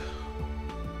 rep.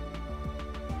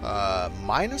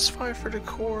 -5 for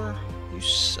decor? You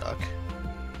suck.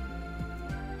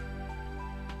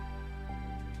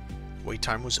 Wait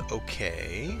time was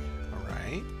okay.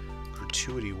 Alright.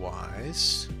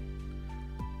 Gratuity-wise.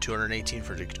 218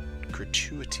 for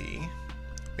gratuity.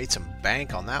 Made some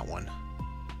bank on that one.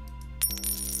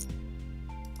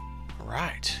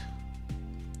 Right.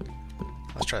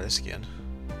 Let's try this again.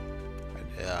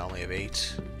 I only have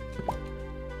 8.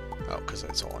 Oh, because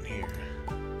that's all in here.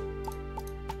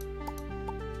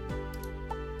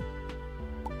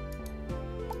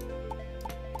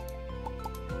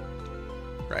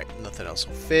 Right, nothing else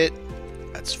will fit.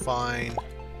 That's fine.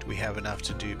 Do we have enough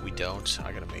to do? We don't.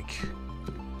 I gotta make...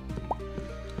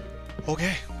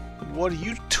 Okay. What are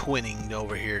you twinning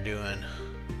over here doing?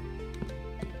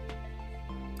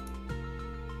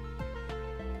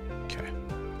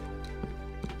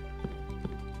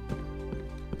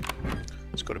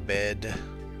 Go to bed.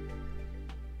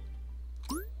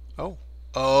 Oh.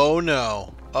 Oh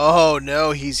no. Oh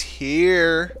no, he's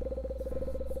here.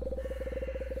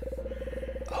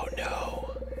 Oh no.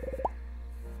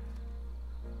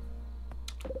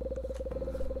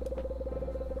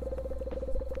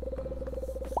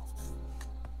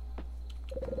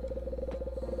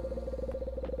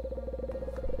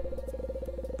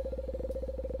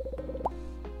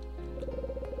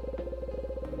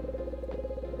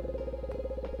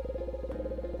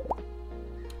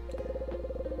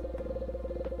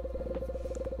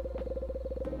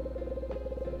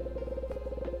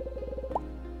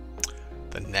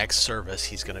 Next service,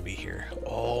 he's gonna be here.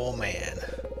 Oh man.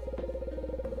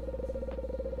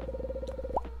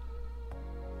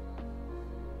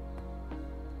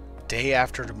 Day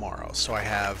after tomorrow. So I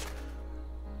have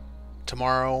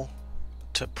tomorrow,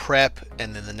 to prep,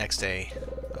 and then the next day.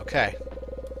 Okay.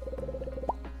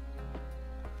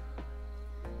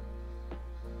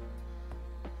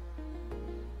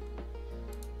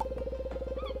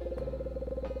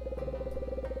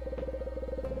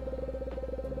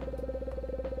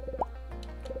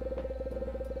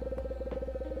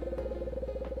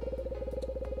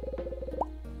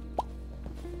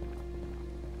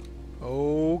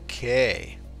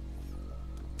 Okay.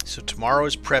 So tomorrow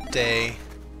is prep day.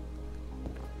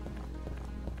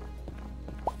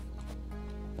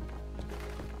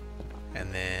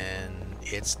 And then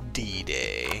it's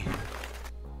D-Day.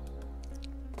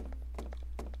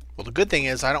 Well, the good thing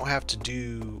is I don't have to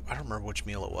do... I don't remember which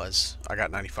meal it was. I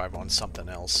got 95 on something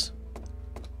else.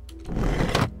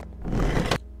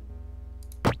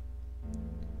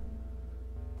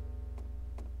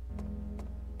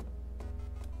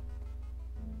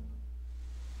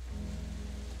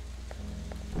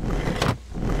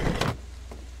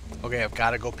 Okay, I've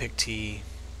got to go pick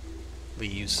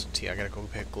leaves. I gotta go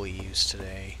pick leaves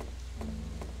today.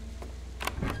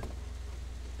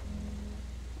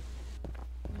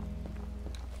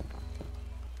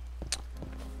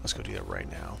 Let's go do that right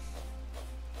now.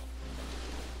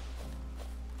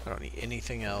 I don't need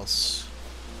anything else.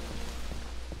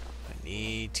 I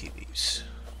need tea leaves.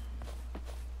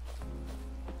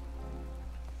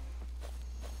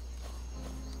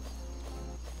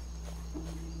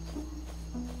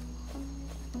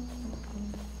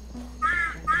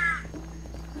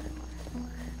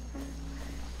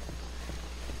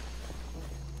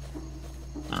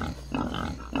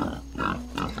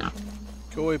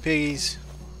 Go away, piggies.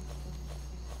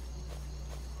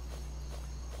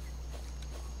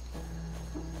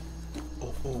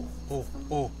 Oh, oh, oh,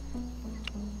 oh.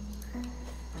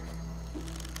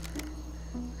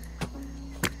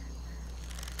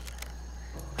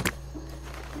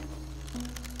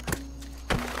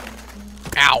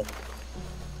 Ow!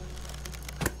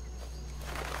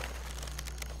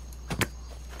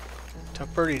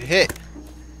 Tough birdie to hit.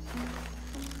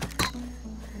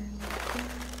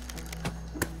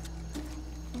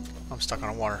 Stuck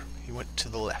on water. He went to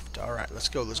the left. Alright, let's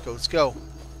go, let's go, let's go.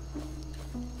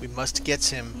 We must get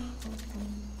him.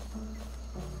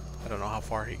 I don't know how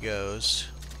far he goes.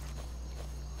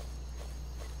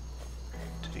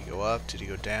 Did he go up? Did he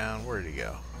go down? Where did he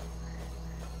go?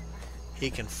 He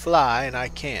can fly and I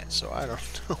can't, so I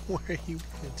don't know where he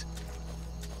went.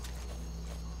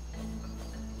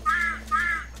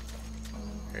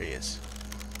 There he is.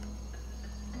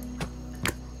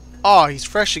 Oh, he's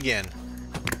fresh again.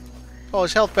 Oh,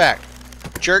 his health back.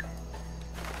 Jerk.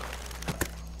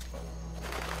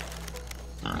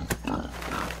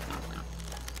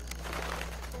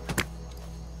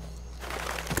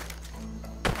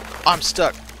 I'm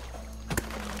stuck.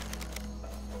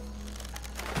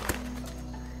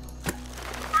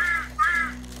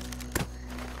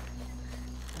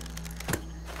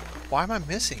 Why am I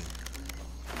missing?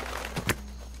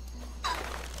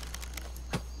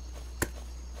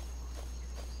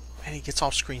 Man, he gets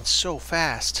off screen so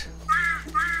fast.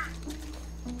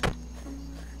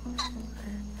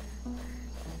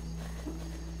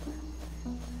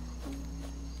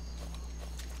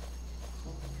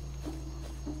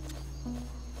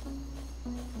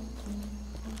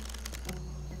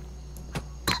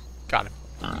 Got him.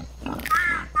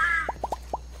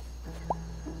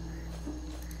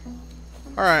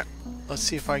 Alright, let's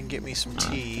see if I can get me some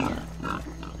tea.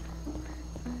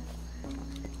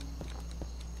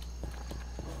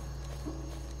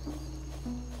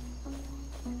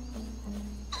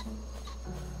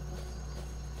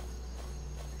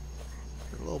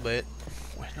 A little bit.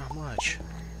 Wait, not much.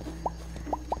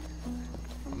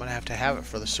 I'm gonna have to have it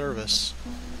for the service.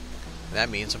 That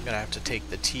means I'm gonna have to take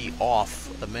the tea off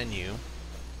the menu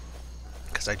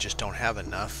because I just don't have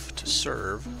enough to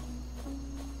serve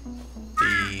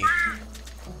the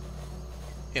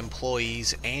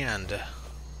employees and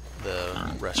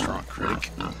the restaurant critic.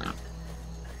 I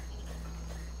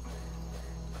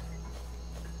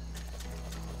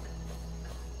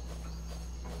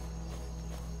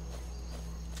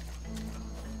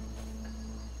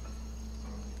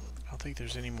don't think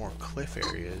there's any more cliff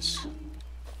areas.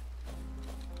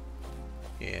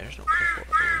 Yeah, there's no cliff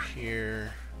over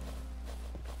here.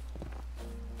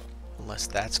 Unless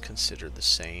that's considered the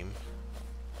same.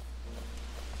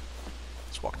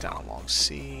 Let's walk down along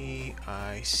C.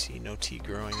 I see no tea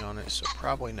growing on it, so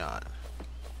probably not.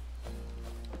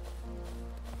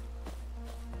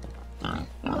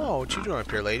 Oh, what you doing up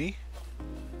here, lady?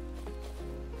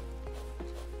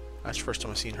 That's the first time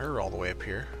I've seen her all the way up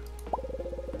here.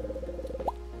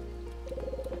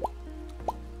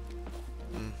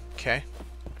 Okay.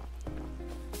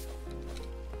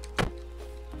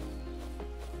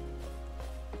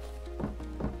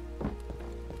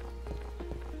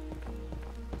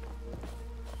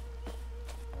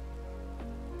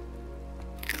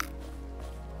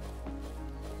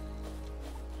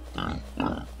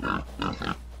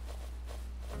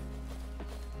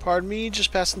 Pardon me,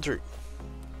 just passing through.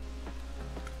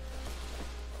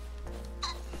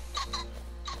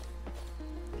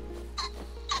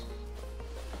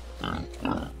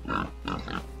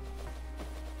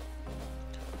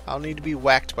 I'll need to be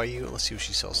whacked by you. Let's see what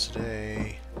she sells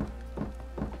today.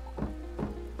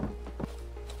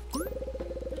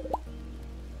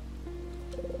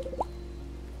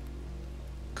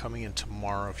 Coming in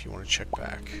tomorrow if you want to check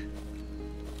back.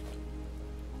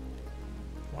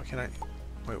 Why can't I...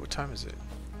 Wait, what time is it?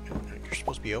 You're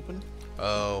supposed to be open?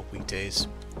 Oh, weekdays.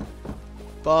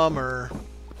 Bummer.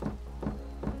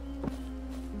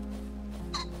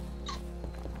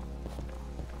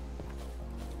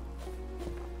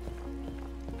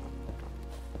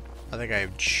 I think I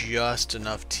have just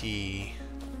enough tea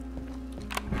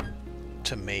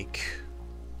to make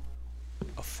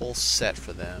a full set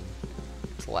for them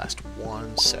to last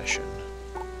one session.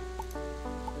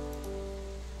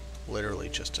 Literally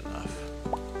just enough.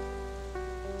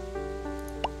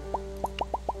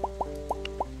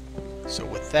 So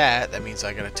with that, that means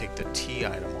I gotta take the tea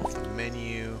item off the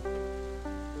menu.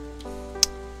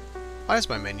 Why does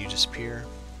my menu disappear?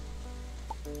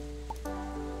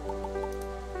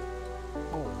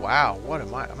 Wow, what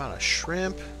am I? I'm out of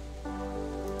shrimp. I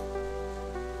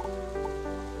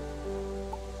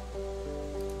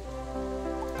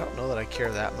don't know that I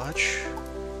care that much.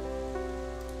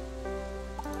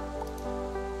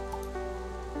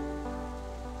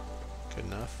 Good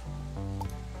enough.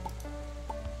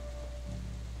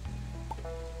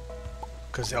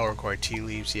 Because they'll require tea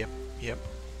leaves. Yep, yep.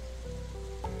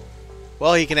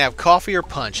 Well, he can have coffee or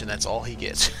punch, and that's all he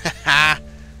gets.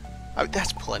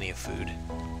 That's plenty of food.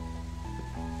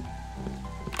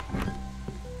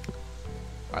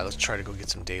 Alright, let's try to go get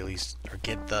some dailies, or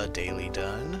get the daily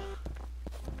done.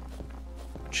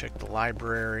 Check the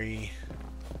library.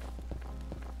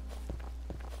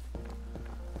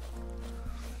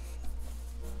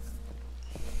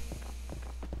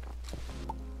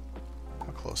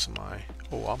 How close am I?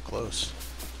 Oh, I'm close.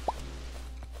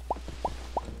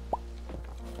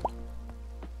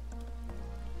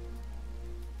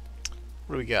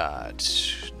 What do we got?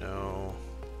 No.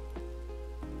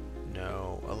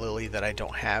 No. A lily that I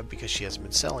don't have because she hasn't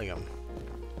been selling them.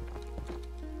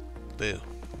 Boo.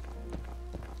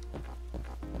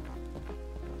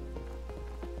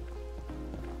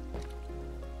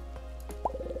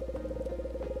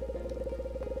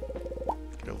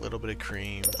 Get a little bit of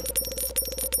cream. A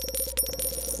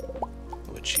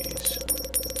little bit of cheese.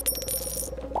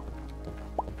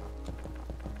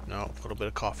 No, a little bit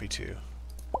of coffee too.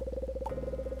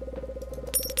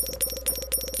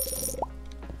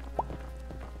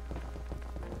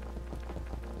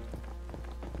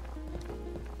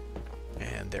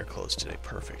 They're closed today.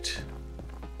 Perfect.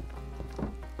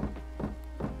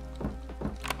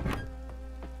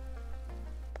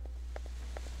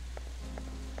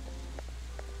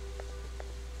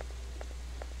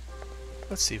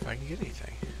 Let's see if I can get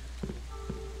anything.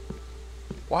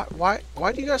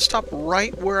 Why do you guys stop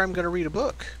right where I'm going to read a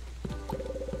book?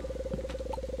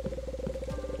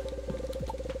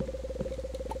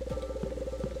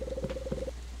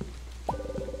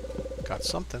 Got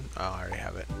something. Oh, I already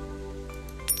have it.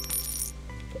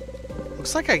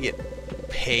 Looks like I get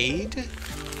paid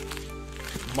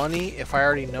money if I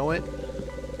already know it.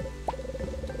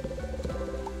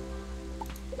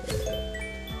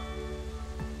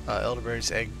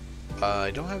 Elderberries, egg.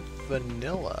 I don't have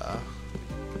vanilla.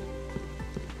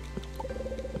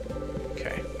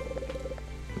 Okay.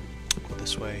 Go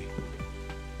this way.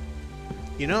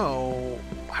 You know,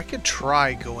 I could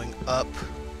try going up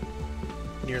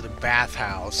near the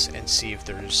bathhouse and see if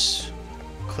there's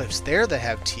cliffs there that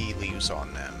have tea leaves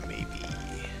on them.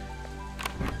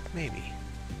 Maybe.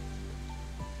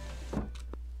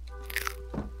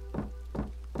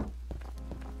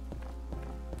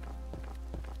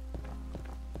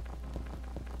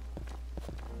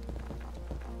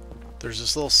 There's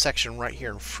this little section right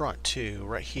here in front too,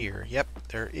 right here. Yep,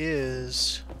 there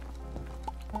is.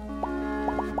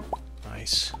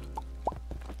 Nice.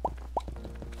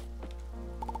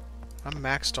 I'm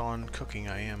maxed on cooking,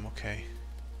 I am, okay.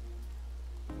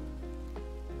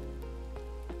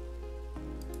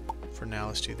 For now,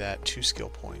 let's do that. 2 skill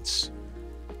points.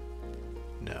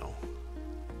 No.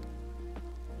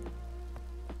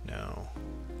 No.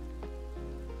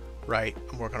 Right,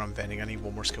 I'm working on vending. I need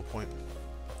 1 more skill point.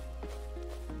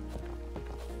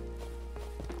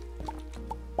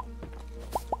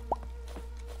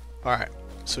 Alright,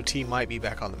 so tea might be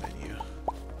back on the menu.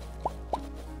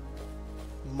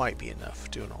 Might be enough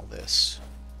doing all this.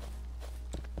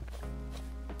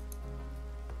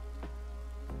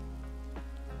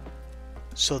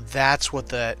 So that's what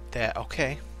that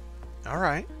okay.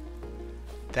 Alright.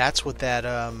 That's what that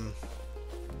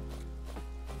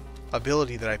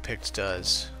ability that I picked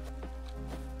does.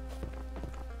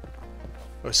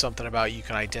 It was something about you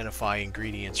can identify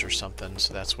ingredients or something,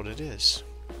 so that's what it is.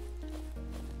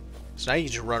 So now you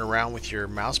just run around with your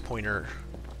mouse pointer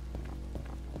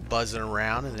buzzing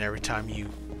around, and then every time you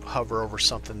hover over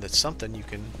something that's something, you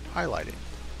can highlight it.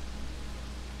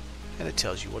 And it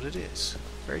tells you what it is.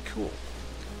 Very cool.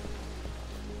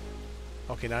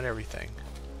 Okay, not everything.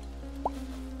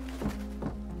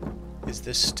 Is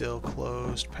this still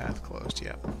closed? Path closed,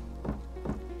 yep.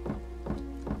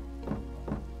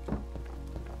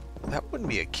 That wouldn't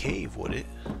be a cave, would it?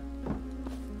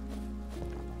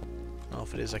 Well,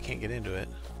 if it is, I can't get into it.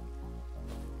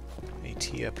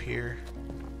 AT up here.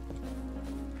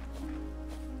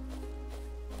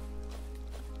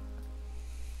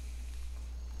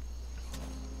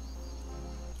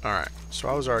 Alright, so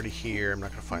I was already here. I'm not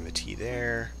going to find the T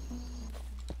there.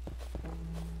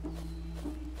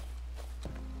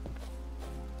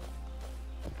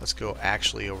 Let's go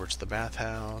actually over to the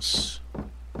bathhouse.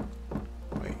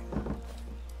 Wait.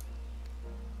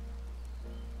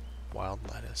 Wild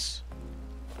lettuce.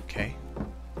 Okay.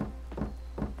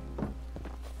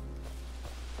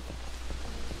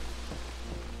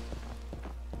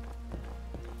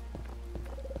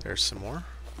 There's some more.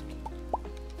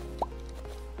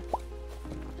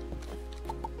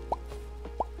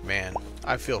 Man,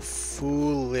 I feel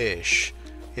foolish.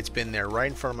 It's been there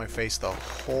right in front of my face the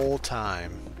whole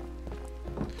time.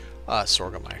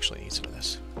 Sorghum, I actually need some of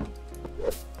this.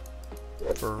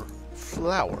 For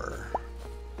flour.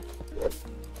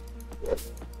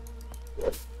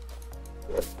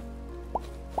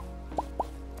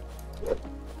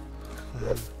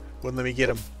 Wouldn't let me get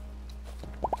him.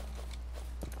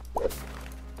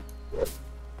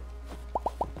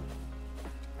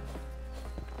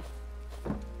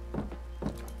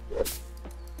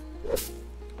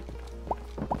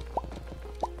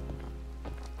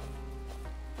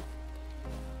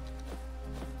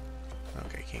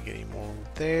 Okay, can't get any more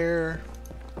there.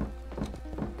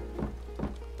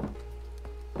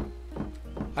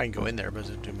 I can go in there, but it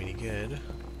doesn't do me any good.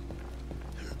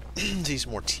 See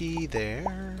some more tea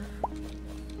there.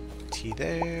 Tea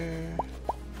there.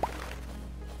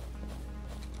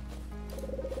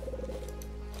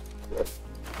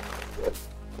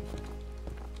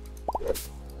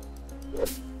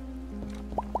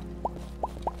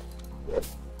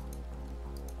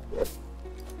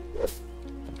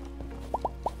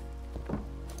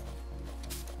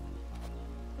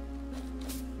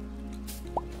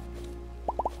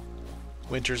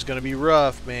 Winter's gonna be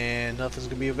rough, man. Nothing's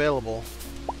gonna be available.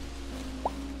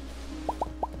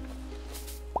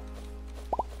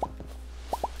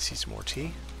 I see some more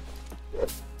tea.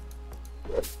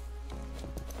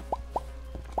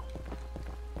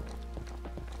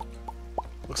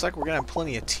 Looks like we're gonna have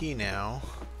plenty of tea now.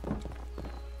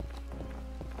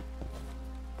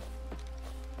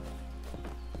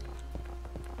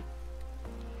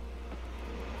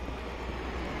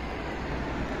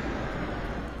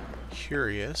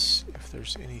 Curious if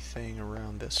there's anything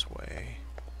around this way.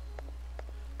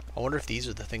 I wonder if these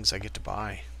are the things I get to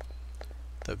buy.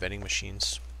 The vending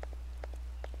machines.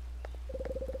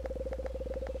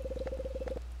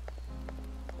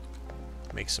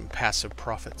 Make some passive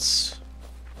profits.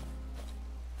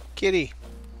 Kitty!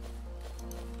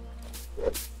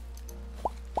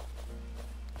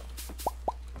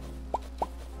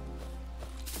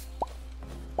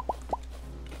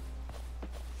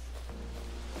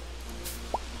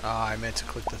 I meant to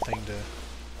click the thing to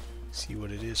see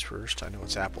what it is first. I know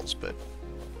it's apples, but...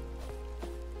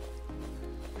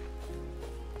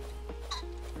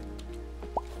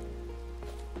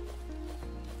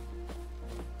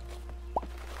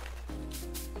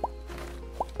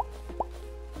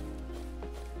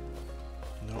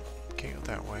 Nope, can't go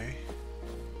that way.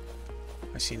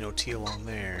 I see no tea along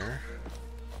there.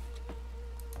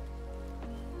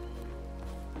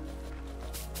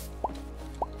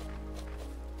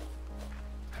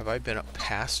 Have I been up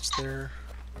past there?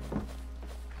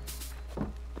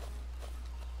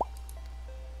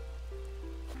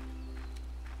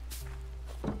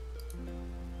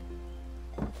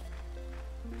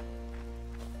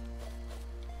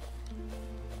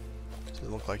 Doesn't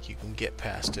look like you can get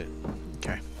past it.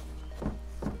 Okay.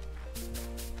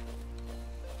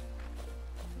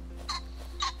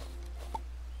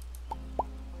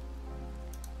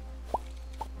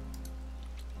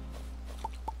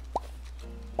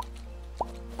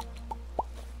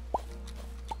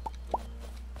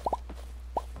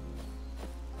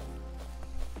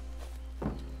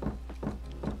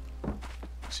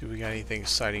 See if we got anything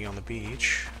exciting on the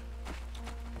beach.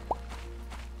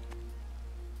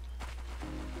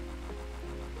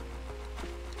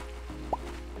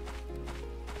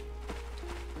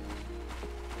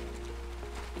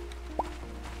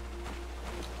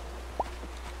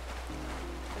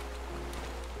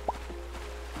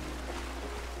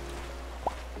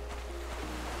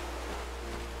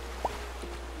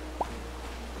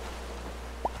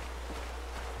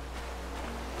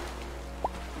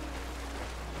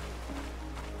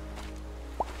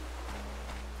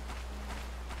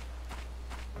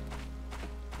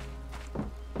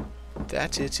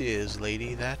 That it is,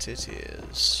 lady, that it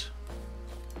is.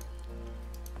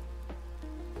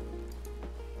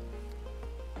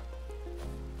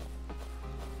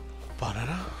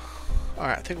 Banana.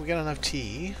 Alright, I think we got enough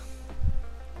tea.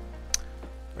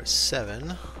 We're at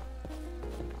 7.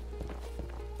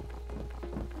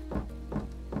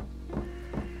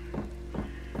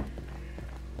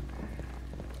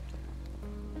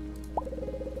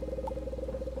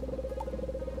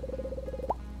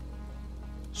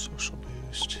 Social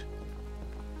boost.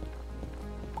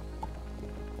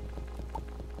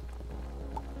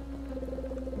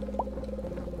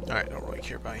 Alright, don't really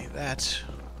care about any of that.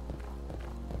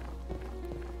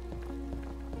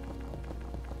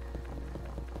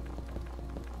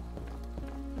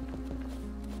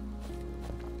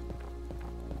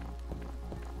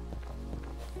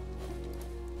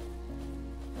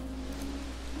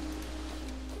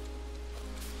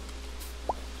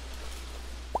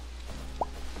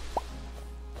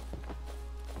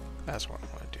 That's what I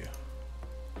want to do.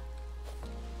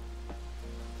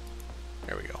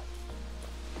 There we go.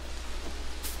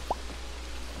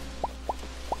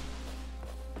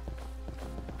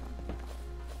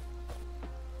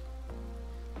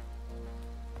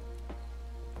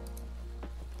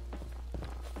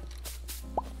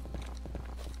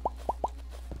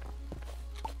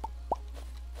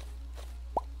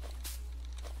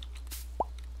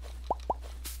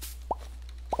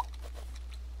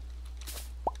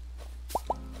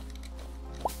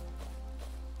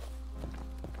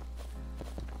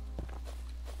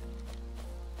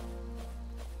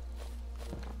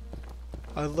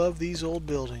 I love these old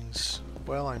buildings.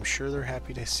 Well, I'm sure they're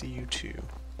happy to see you too.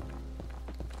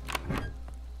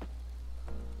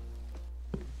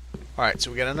 Alright, so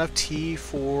we got enough tea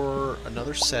for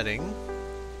another setting.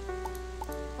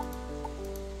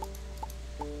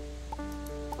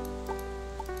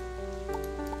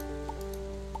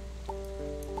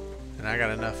 And I got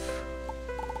enough...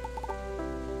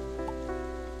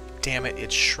 Damn it,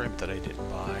 it's shrimp that I didn't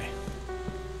buy.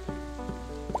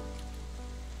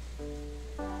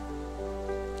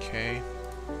 Okay.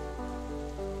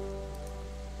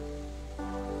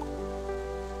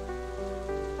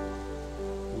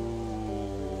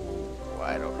 Ooh,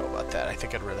 I don't know about that. I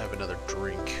think I'd rather have another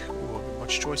drink. Ooh,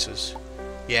 much choices.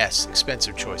 Yes,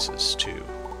 expensive choices too.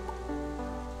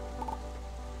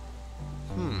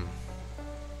 I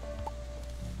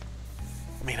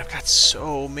mean, I've got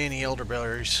so many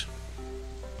elderberries.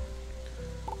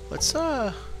 Let's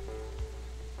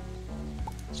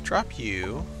drop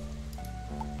you.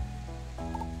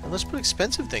 And let's put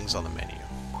expensive things on the menu.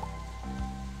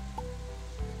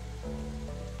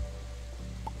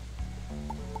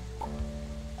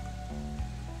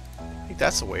 I think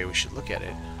that's the way we should look at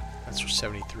it. That's for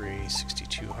 73,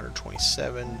 62,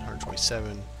 127,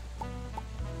 127.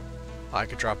 I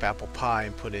could drop apple pie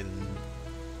and put in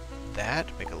that,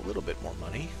 make a little bit more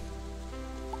money.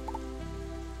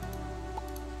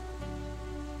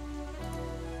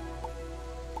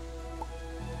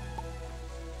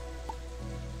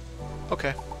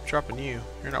 Okay, dropping you.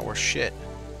 You're not worth shit.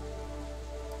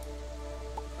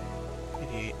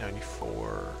 88,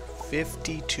 94,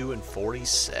 52, and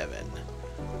 47.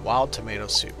 Wild tomato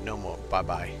soup. No more.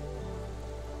 Bye-bye.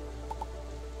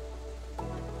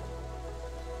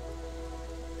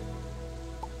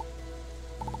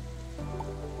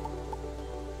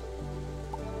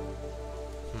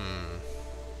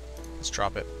 Let's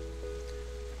drop it.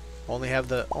 Only have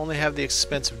the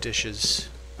expensive dishes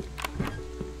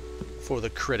for the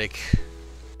critic,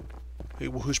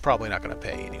 who's probably not going to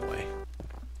pay anyway.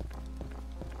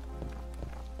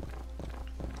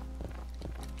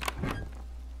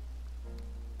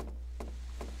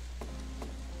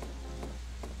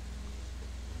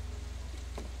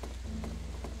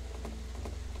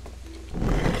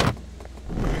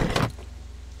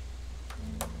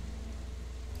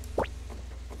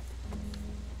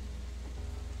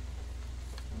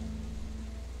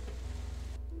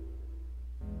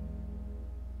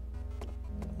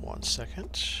 One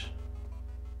second.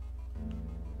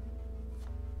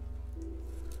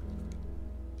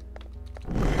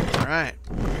 Alright.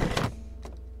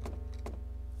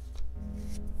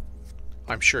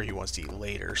 I'm sure he wants to eat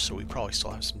later, so we probably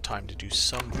still have some time to do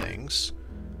some things.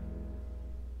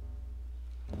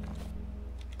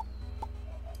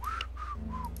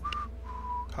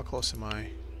 How close am I?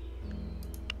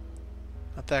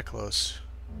 Not that close.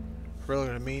 Really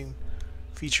what I mean?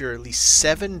 Feature at least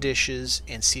 7 dishes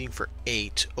and seating for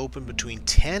 8. Open between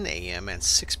 10 a.m. and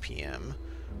 6 p.m.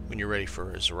 when you're ready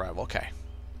for his arrival. Okay.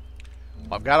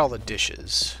 Well, I've got all the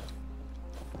dishes.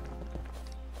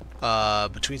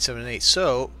 Between 7 and 8.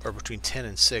 So, or between 10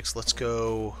 and 6. Let's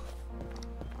go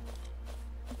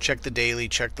check the daily,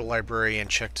 check the library, and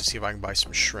check to see if I can buy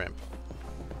some shrimp.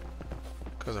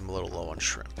 Because I'm a little low on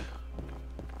shrimp.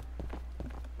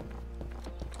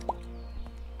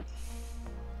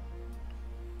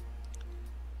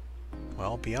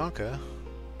 Well, Bianca.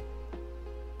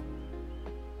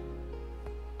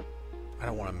 I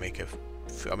don't want to make a...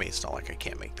 I mean, it's not like I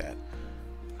can't make that.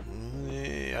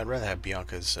 I'd rather have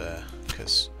Bianca's,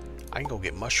 because I can go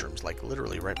get mushrooms, like,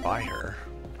 literally right by her.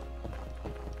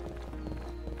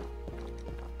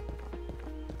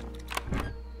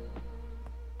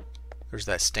 There's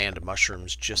that stand of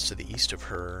mushrooms just to the east of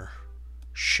her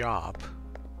shop.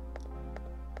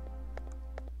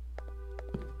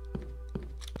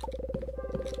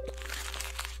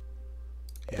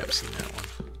 Yeah, I've seen that one.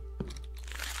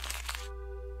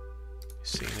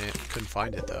 Seen it. Couldn't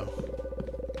find it, though.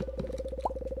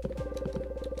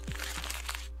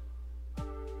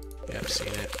 Yeah, I've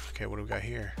seen it. Okay, what do we got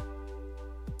here?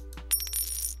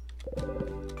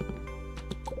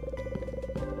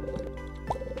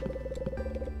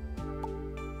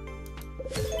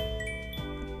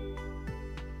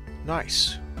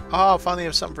 Nice. Oh, finally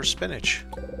have something for spinach.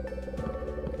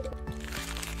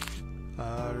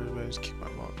 Let's keep my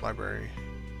library.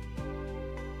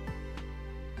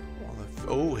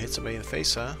 Oh, hit somebody in the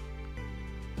face, huh?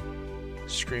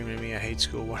 Screaming at me, I hate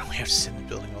school. Why don't we have to sit in the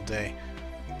building all day?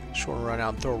 Just want to run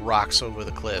out and throw rocks over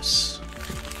the cliffs.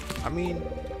 I mean,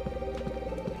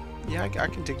 yeah, I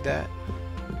can dig that.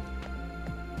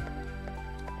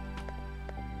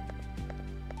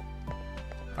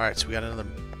 Alright, so we got another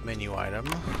menu item.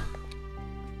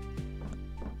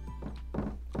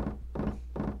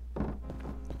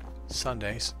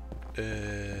 Sundays. I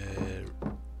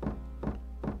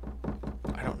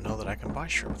don't know that I can buy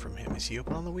shrimp from him. Is he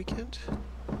open on the weekend?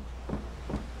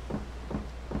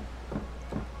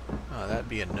 Oh, that'd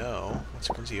be a no.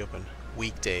 When's he open?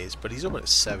 Weekdays, but he's open at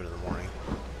 7 in the morning.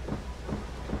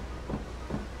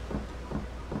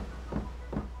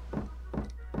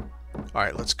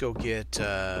 Alright, let's go get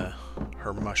her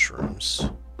mushrooms.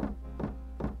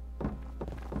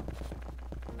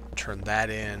 Turn that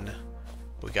in.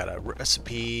 We got a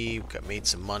recipe. We got made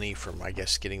some money from, I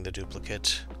guess, getting the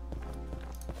duplicate.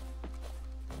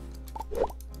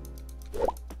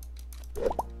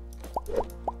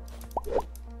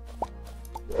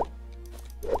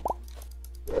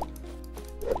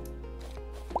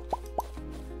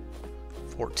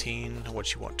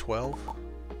 What you want? 12?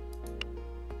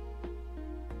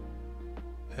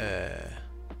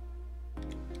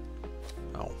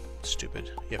 Oh, stupid.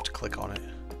 You have to click on it.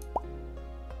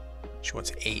 She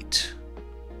wants 8.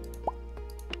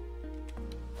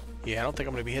 Yeah, I don't think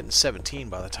I'm going to be hitting 17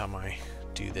 by the time I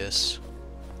do this.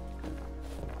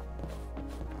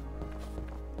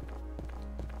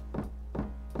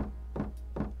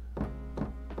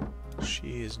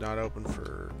 She is not open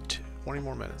for 20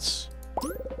 more minutes.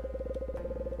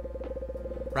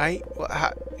 Right?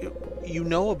 Well, you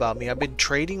know about me. I've been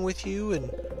trading with you, and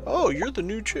oh, you're the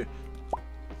new chick.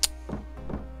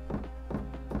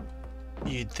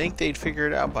 You'd think they'd figure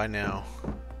it out by now.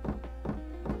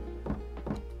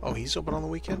 Oh, he's open on the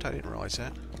weekend? I didn't realize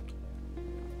that.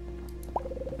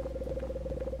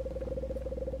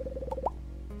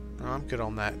 No, I'm good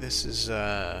on that. This is,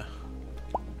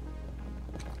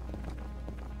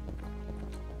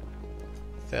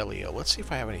 Thelio. Let's see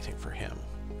if I have anything for him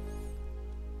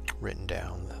written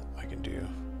down that I can do.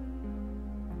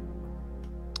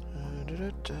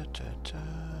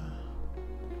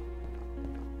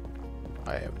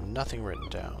 I have nothing written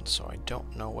down, so I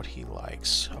don't know what he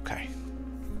likes. Okay.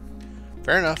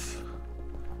 Fair enough.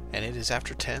 And it is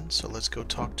after 10, so let's go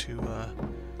talk to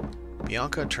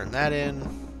Bianca, turn that in,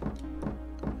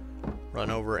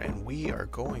 run over, and we are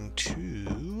going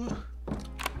to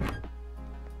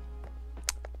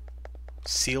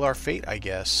seal our fate, I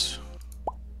guess.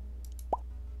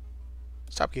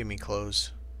 Stop giving me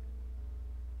clothes.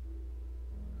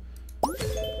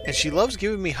 And she loves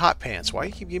giving me hot pants. Why do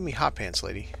you keep giving me hot pants,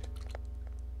 lady?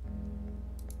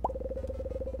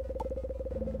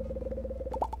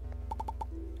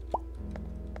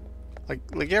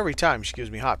 Like every time she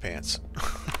gives me hot pants.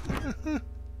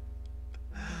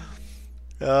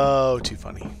 Oh, too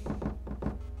funny.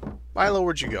 Milo,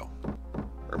 where'd you go?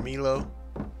 Or Milo?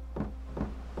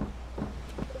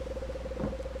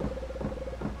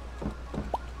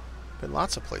 Been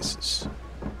lots of places.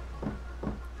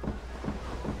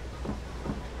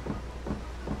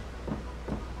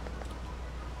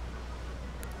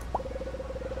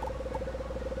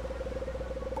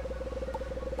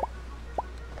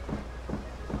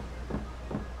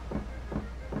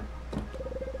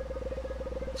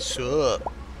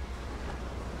 Sup?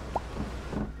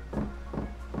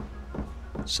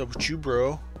 Sup with you,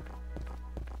 bro?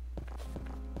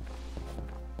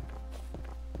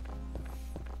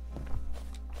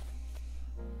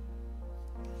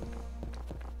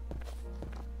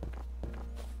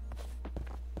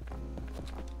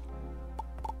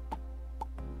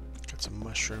 Got some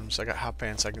mushrooms. I got hot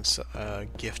pants I can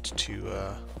gift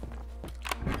to,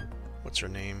 what's her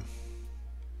name?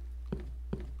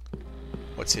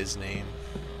 What's his name?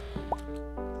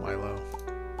 Milo.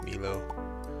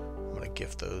 I'm gonna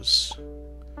gift those.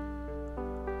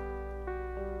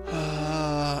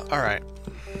 Alright.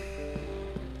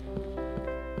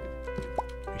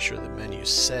 Make sure the menu's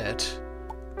set.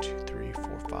 2, 3,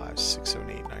 4, 5, 6, 7,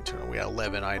 8, 9, 10. We got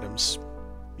 11 items.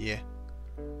 Yeah.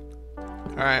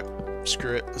 Alright.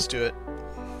 Screw it. Let's do it.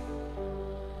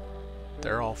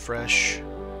 They're all fresh.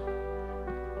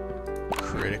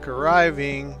 Critic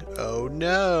arriving. Oh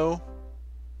no.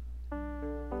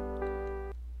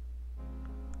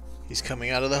 He's coming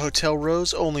out of the Hotel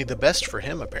Rose. Only the best for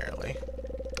him, apparently.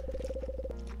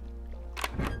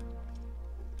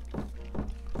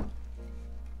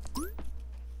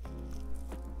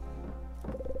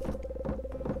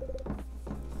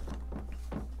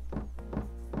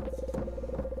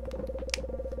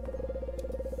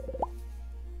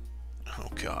 Oh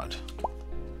God.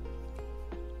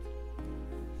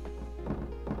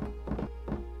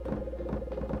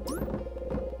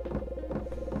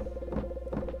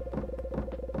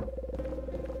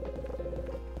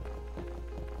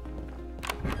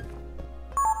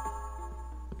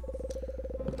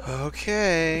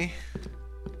 Okay.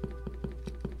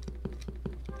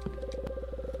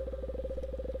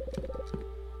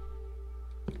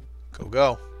 Go,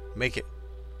 go. Make it.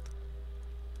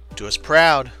 Do us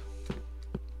proud.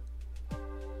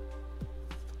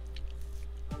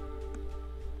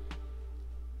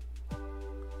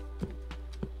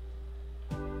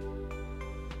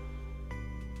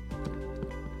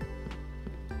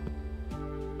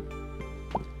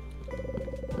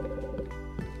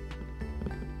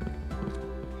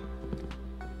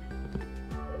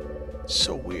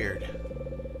 So weird.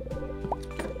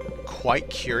 Quite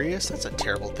curious? That's a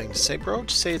terrible thing to say, bro.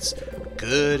 Just say it's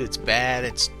good, it's bad,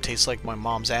 it tastes like my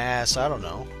mom's ass. I don't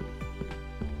know.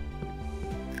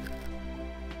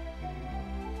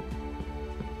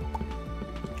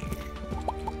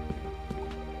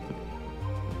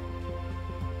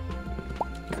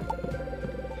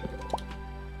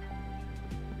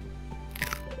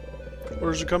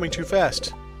 Orders are coming too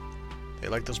fast. They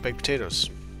like those baked potatoes.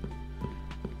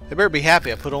 They better be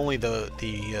happy I put only the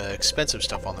expensive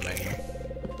stuff on the menu.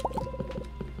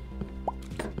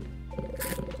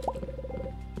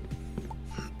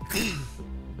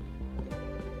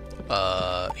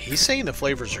 He's saying the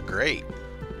flavors are great.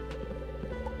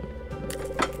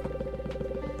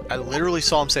 I literally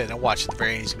saw him say it. Now watch at the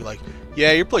very end, he's gonna be like,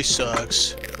 yeah, your place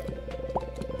sucks.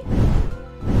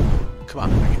 Come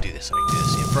on, I can do this. I can do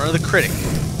this in front of the critic.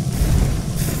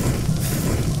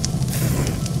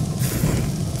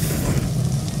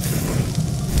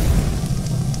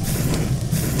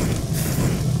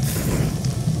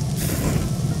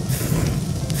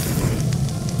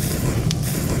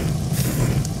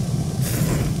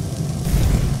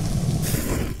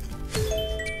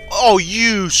 Oh,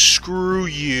 you, screw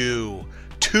you.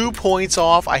 2 points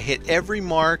off. I hit every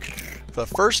mark for the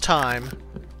first time.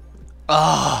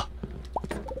 Ah,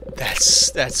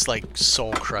 that's like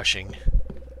soul crushing.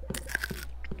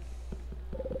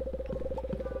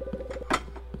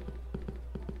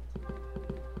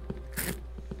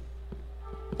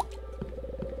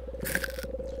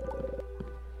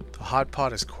 The hot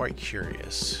pot is quite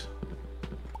curious.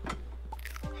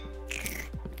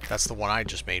 That's the one I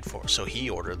just made for, so he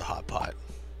ordered the hot pot.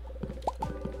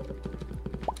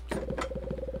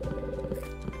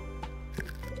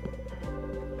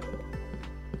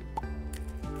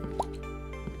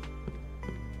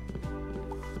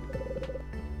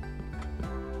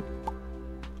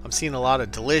 I'm seeing a lot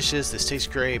of delicious, this tastes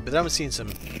great, but I'm seeing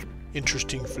some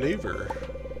interesting flavor.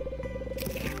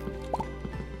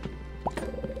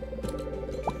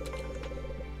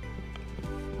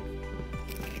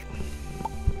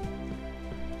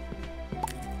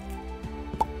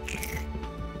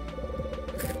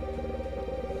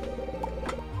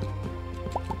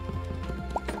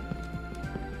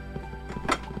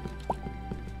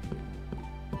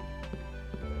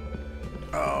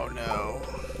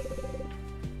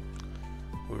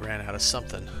 of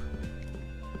something.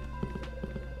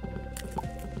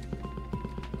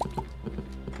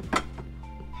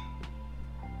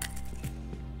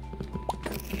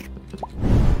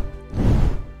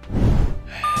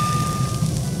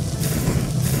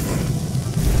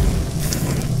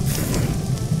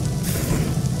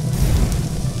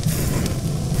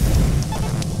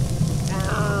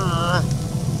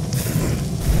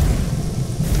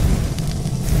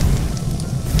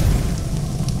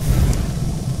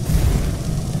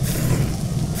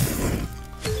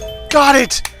 Got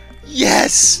it!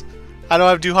 Yes! I don't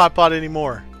have to do hotpot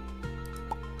anymore.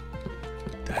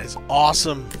 That is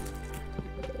awesome.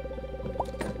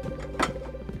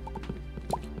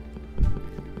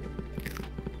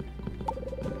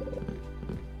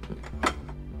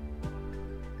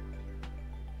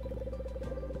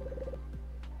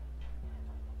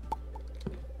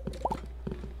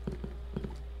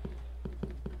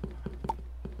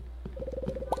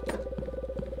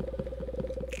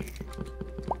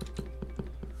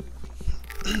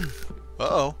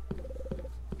 Uh-oh.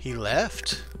 He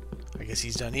left. I guess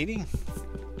he's done eating.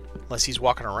 Unless he's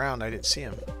walking around. I didn't see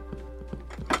him.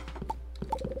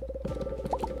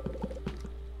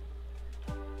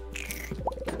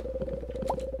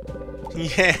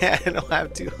 Yeah, I don't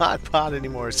have to hot pot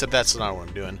anymore. Except that's not what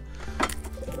I'm doing.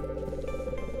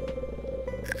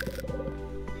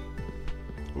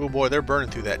 Oh boy, they're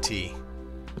burning through that tea.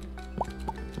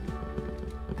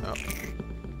 Oh.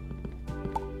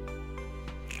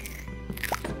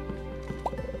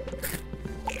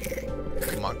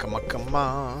 Come on, come on, come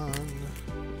on.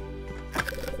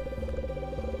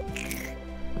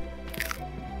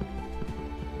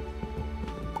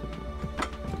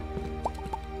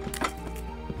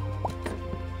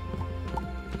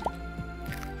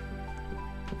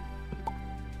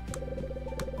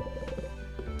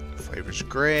 Flavors are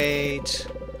great.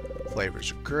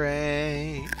 Flavors are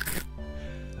great.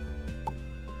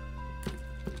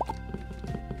 I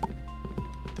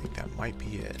think that might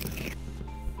be it.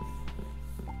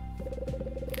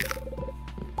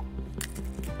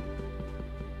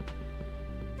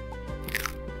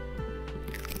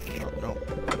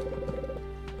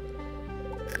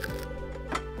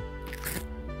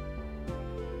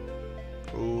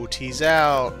 Ooh, tease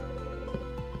out.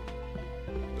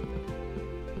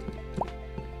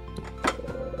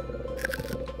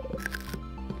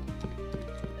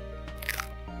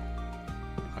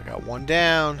 I got one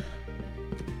down.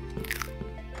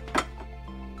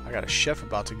 I got a chef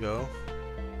about to go.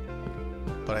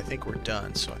 But I think we're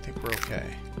done, so I think we're okay.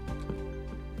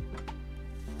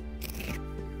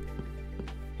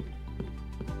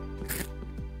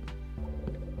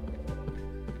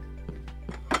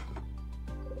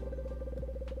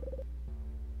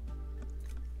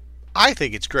 I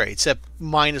think it's great, except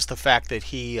minus the fact that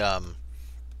he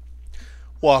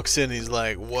walks in and he's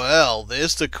like, well,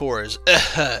 this decor is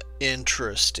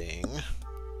interesting.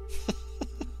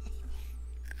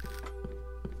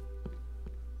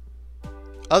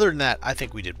 Other than that, I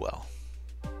think we did well.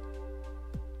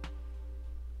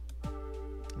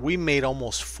 We made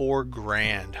almost $4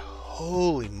 grand.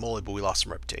 Holy moly, but we lost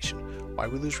some reputation. Why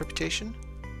did we lose reputation?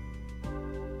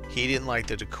 He didn't like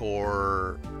the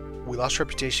decor. We lost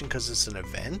reputation because it's an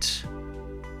event?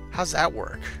 How's that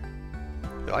work?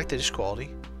 We like the dish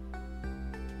quality.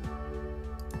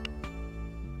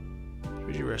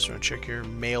 3D restaurant, check your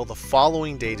mail the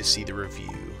following day to see the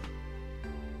review.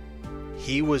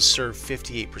 He was served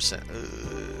 58%.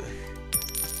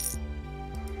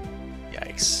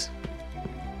 Yikes.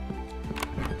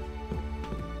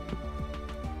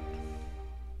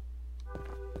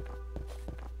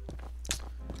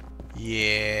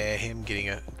 Yeah, him getting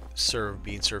a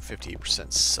being served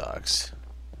 58% sucks.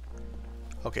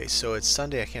 Okay, so it's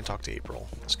Sunday. I can't talk to April.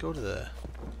 Let's go to the...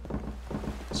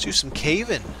 Let's do some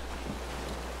caving.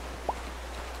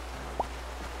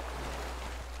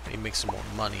 Maybe make some more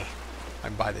money. I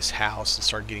can buy this house and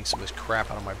start getting some of this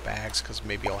crap out of my bags because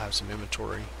maybe I'll have some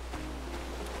inventory.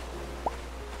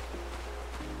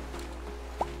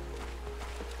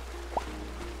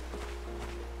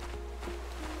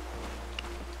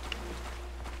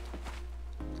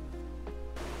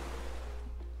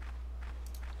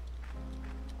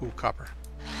 Ooh, copper.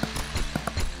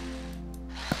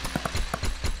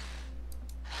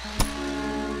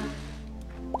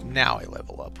 Now I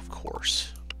level up, of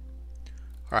course.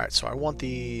 Alright, so I want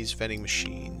these vending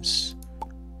machines.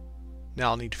 Now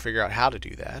I'll need to figure out how to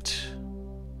do that.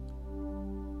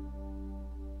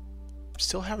 I'm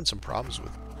still having some problems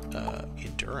with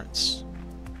endurance.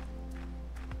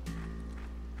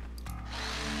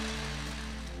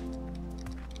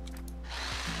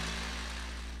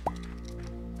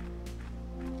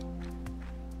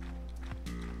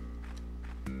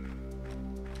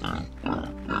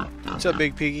 What's up,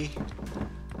 Big Piggy?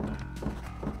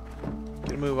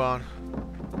 Get a move on.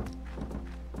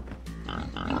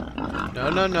 No,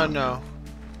 no, no, no.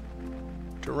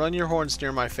 To run your horns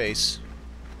near my face.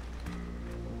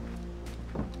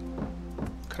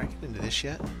 Can I get into this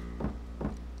yet?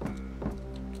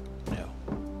 No.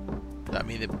 I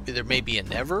mean, there may be a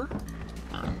never.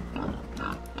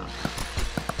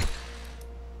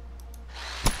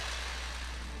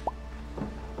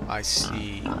 I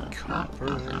see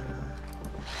copper.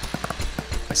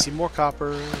 I see more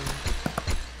copper.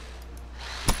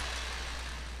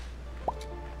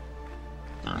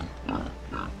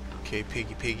 Okay,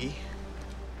 piggy piggy.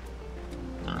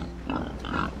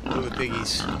 Move it,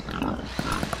 piggies.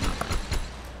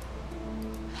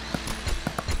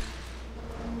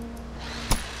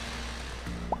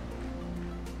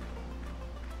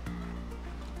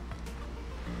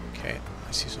 Okay,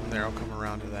 I see some there. I'll come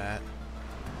around to that.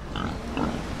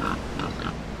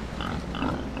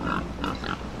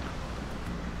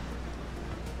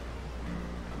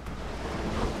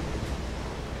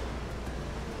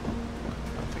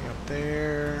 Nothing up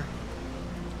there.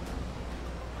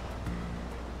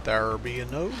 There'll be a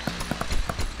node.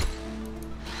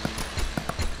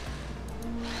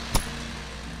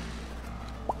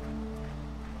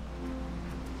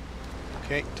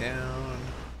 Okay, down.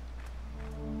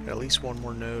 Got at least one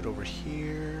more node over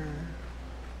here.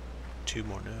 Two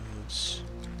more nodes.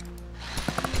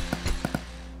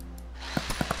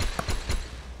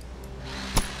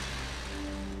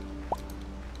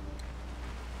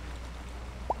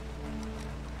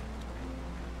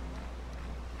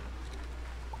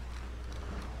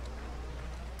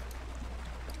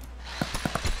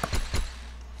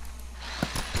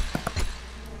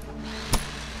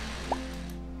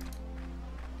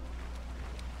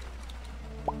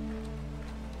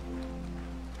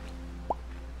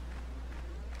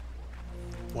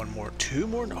 One more, two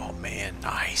more? Oh man,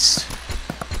 nice.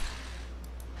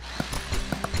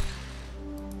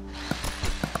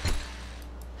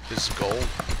 This is gold.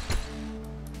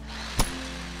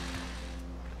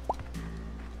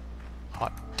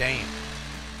 Hot damn.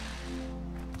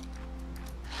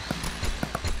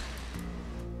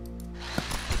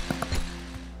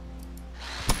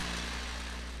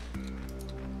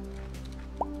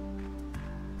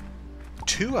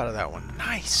 Two out of that one,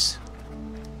 nice.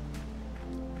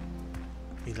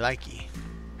 Me likey.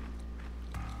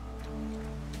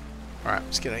 Alright,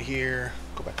 let's get out of here.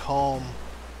 Go back home.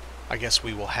 I guess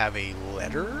we will have a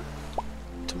letter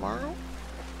tomorrow.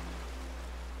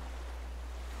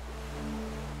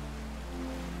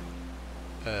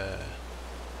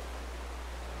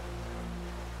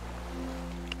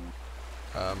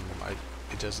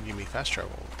 It doesn't give me fast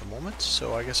travel at the moment,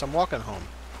 so I guess I'm walking home.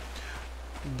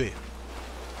 B.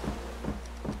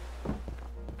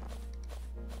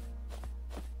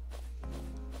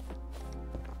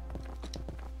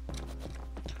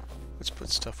 Let's put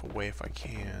stuff away if I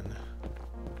can.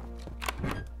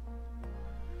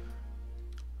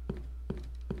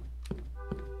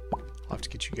 I'll have to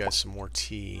get you guys some more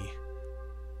tea.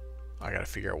 I gotta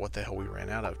figure out what the hell we ran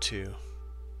out of too.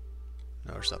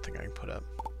 No, there's nothing I can put up.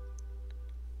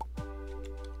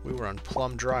 We were on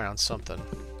plumb dry on something.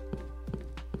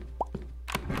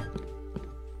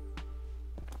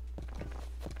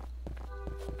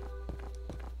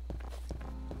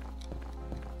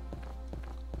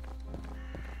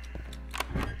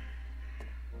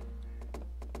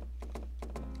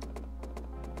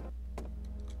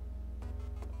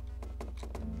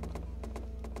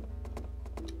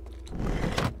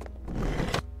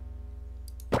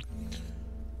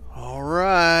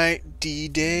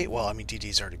 D-Day. Well, I mean,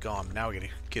 D-Day's already gone, but now we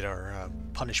gotta get our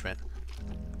punishment.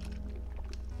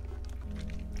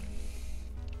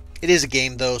 It is a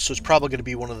game, though, so it's probably gonna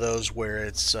be one of those where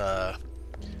it's,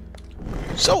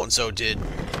 so-and-so did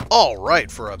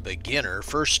alright for a beginner,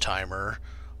 first-timer,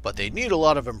 but they need a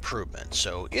lot of improvement,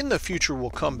 so in the future we'll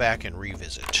come back and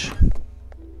revisit.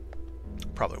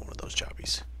 Probably one of those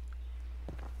jobbies.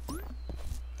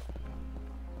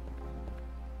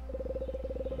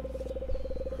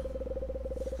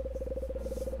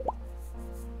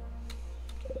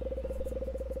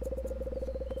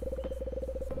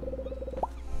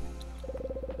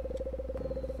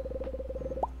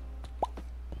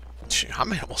 I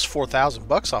made almost 4,000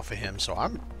 bucks off of him, so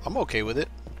I'm okay with it.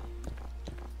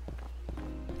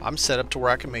 I'm set up to where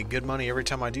I can make good money every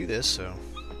time I do this, so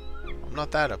I'm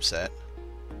not that upset.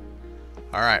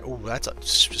 All right, ooh, that's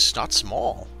just not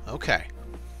small. Okay.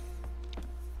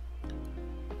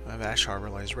 I have Ash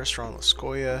Harbor Lies Restaurant,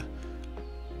 Lascoya.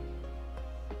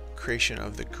 Creation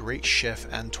of the great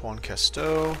chef Antoine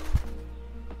Casteau.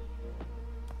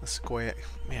 Sequoia,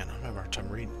 man, I remember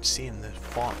I'm seeing the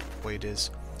font the way it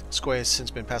is. Sequoia has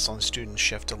since been passed on to student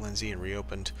chef DeLindsay and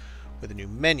reopened with a new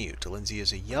menu. DeLindsay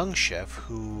is a young chef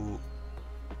who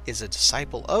is a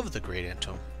disciple of the great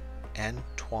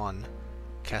Antoine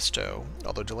Casteau.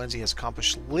 Although DeLindsay has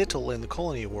accomplished little in the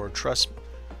Culinary Award,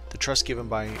 the trust given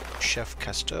by Chef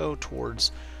Casteau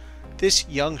towards this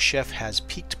young chef has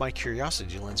piqued my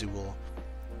curiosity. DeLindsay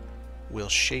will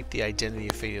shape the identity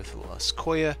of fate of La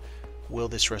Sequoia. Will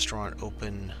this restaurant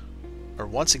open or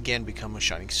once again become a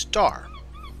shining star?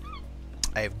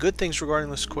 I have good things regarding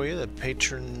La Sequoia. The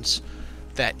patrons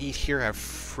that eat here have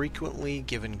frequently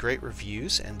given great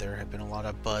reviews, and there have been a lot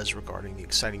of buzz regarding the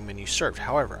exciting menu served.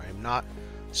 However, I am not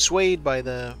swayed by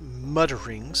the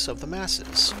mutterings of the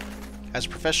masses. As a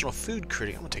professional food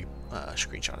critic, I'm going to take a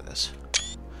screenshot of this.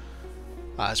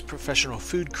 As a professional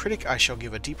food critic, I shall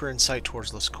give a deeper insight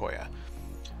towards La Sequoia.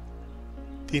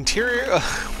 The interior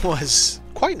was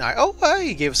quite nice. Oh,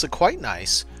 he gave us a quite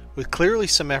nice, with clearly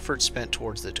some effort spent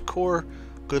towards the decor.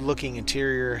 Good-looking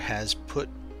interior has put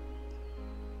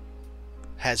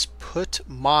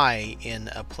my in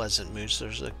a pleasant mood. So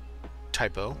there's a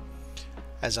typo.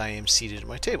 As I am seated at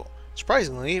my table.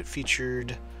 Surprisingly, it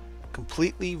featured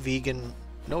completely vegan.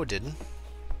 No, it didn't.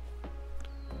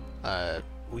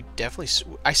 We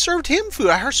definitely. I served him food.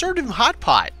 I served him hot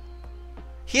pot.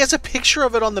 He has a picture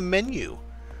of it on the menu.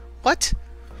 What?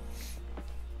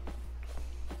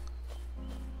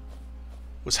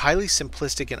 Was highly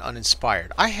simplistic and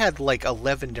uninspired. I had like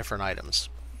 11 different items.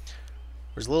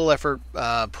 There's a little effort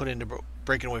put into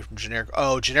breaking away from generic.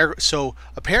 Oh, generic. So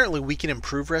apparently we can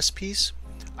improve recipes.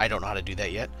 I don't know how to do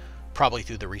that yet. Probably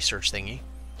through the research thingy.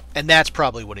 And that's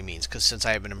probably what he means, because since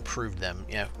I haven't improved them.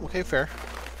 Yeah, okay, fair.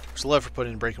 There's a little effort put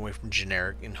into breaking away from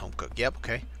generic in home cook. Yep,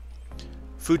 okay.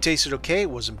 Food tasted okay. It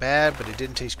wasn't bad, but it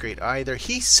didn't taste great either.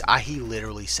 He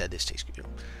literally said this tastes good.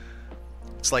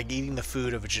 It's like eating the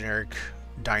food of a generic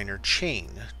diner chain.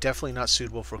 Definitely not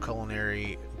suitable for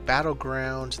culinary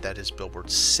battleground that is Billboard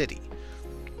City.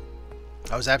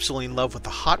 I was absolutely in love with the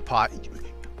hot pot.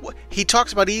 He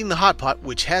talks about eating the hot pot,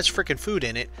 which has freaking food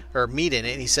in it, or meat in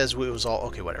it, and he says it was all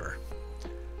okay, whatever.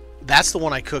 That's the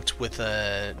one I cooked with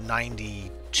a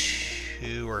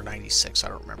 92 or 96, I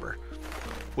don't remember,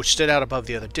 which stood out above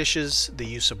the other dishes. The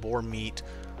use of boar meat,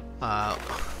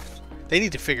 they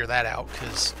need to figure that out,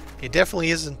 because it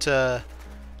definitely isn't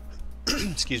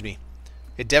excuse me,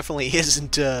 it definitely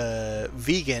isn't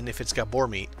vegan if it's got boar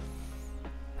meat.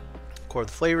 Core of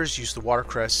the flavors, use the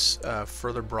watercress,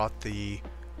 further brought the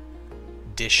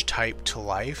dish type to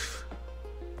life.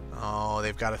 Oh,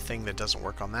 they've got a thing that doesn't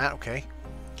work on that. Okay.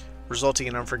 Resulting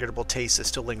in an unforgettable taste that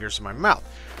still lingers in my mouth.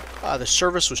 The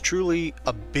service was truly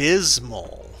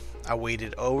abysmal. I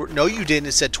waited over... No, you didn't.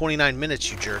 It said 29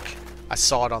 minutes, you jerk. I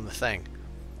saw it on the thing.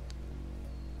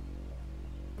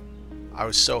 I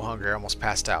was so hungry, I almost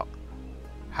passed out.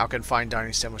 How can fine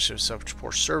dining establish such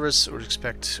poor service? I would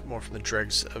expect more from the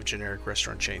dregs of generic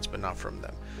restaurant chains, but not from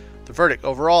them. The verdict: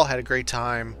 overall, had a great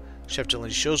time. Chef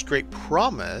DeLindsay shows great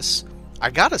promise. I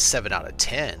got a 7 out of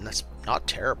 10. That's not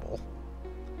terrible.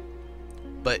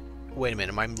 But wait a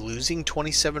minute, am I losing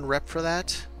 27 rep for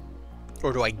that?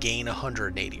 Or do I gain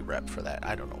 180 rep for that?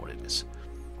 I don't know what it is.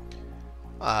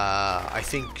 I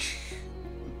think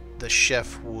the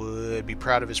chef would be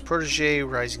proud of his protege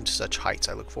rising to such heights.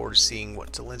 I look forward to seeing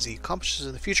what DeLindsay accomplishes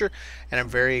in the future, and I'm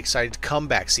very excited to come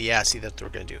back. See, yeah, see that's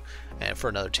what we're going to do for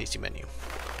another tasty menu.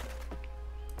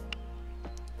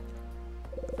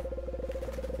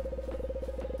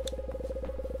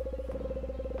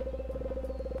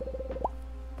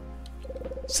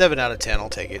 Seven out of 10, I'll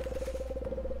take it.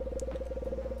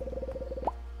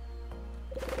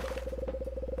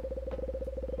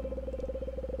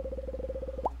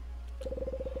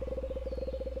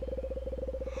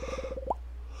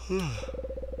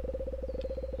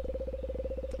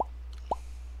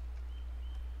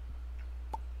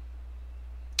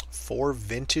 Four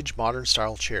vintage modern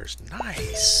style chairs.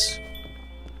 Nice.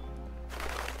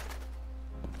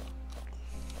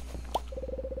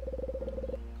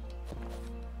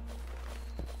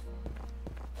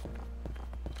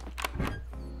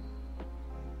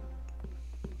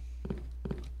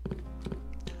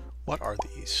 What are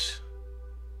these?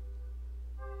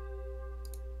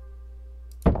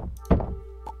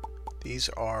 These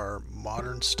are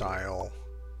modern style,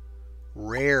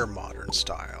 rare modern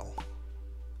style.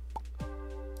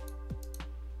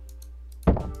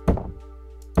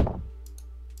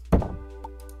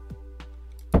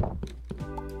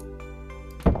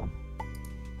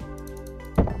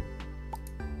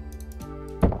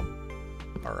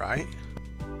 All right.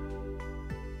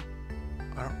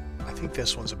 I I think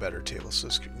this one's a better table, so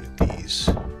let's get these.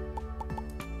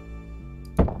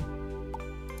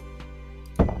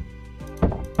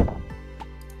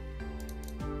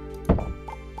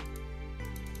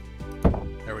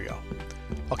 There we go.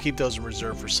 I'll keep those in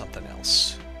reserve for something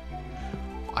else.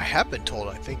 I have been told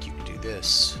I think you can do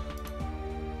this.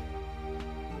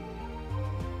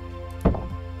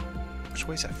 Which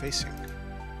way is that facing?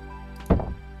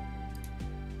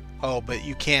 Oh, but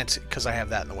you can't because I have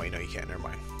that in the way. No, you can't. Never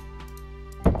mind.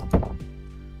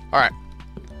 Alright.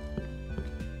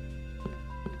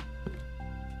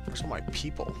 Where's all my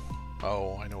people?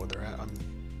 Oh, I know where they're at. I'm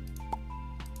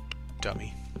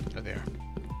dummy. They're there.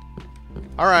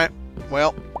 Alright.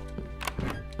 Well,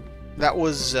 that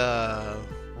was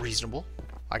reasonable.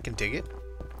 I can dig it.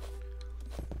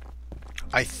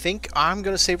 I think I'm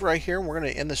going to save right here, and we're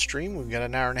going to end the stream. We've got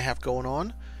an hour and a half going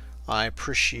on. I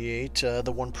appreciate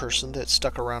the one person that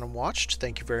stuck around and watched.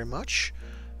 Thank you very much,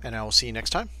 and I will see you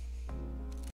next time.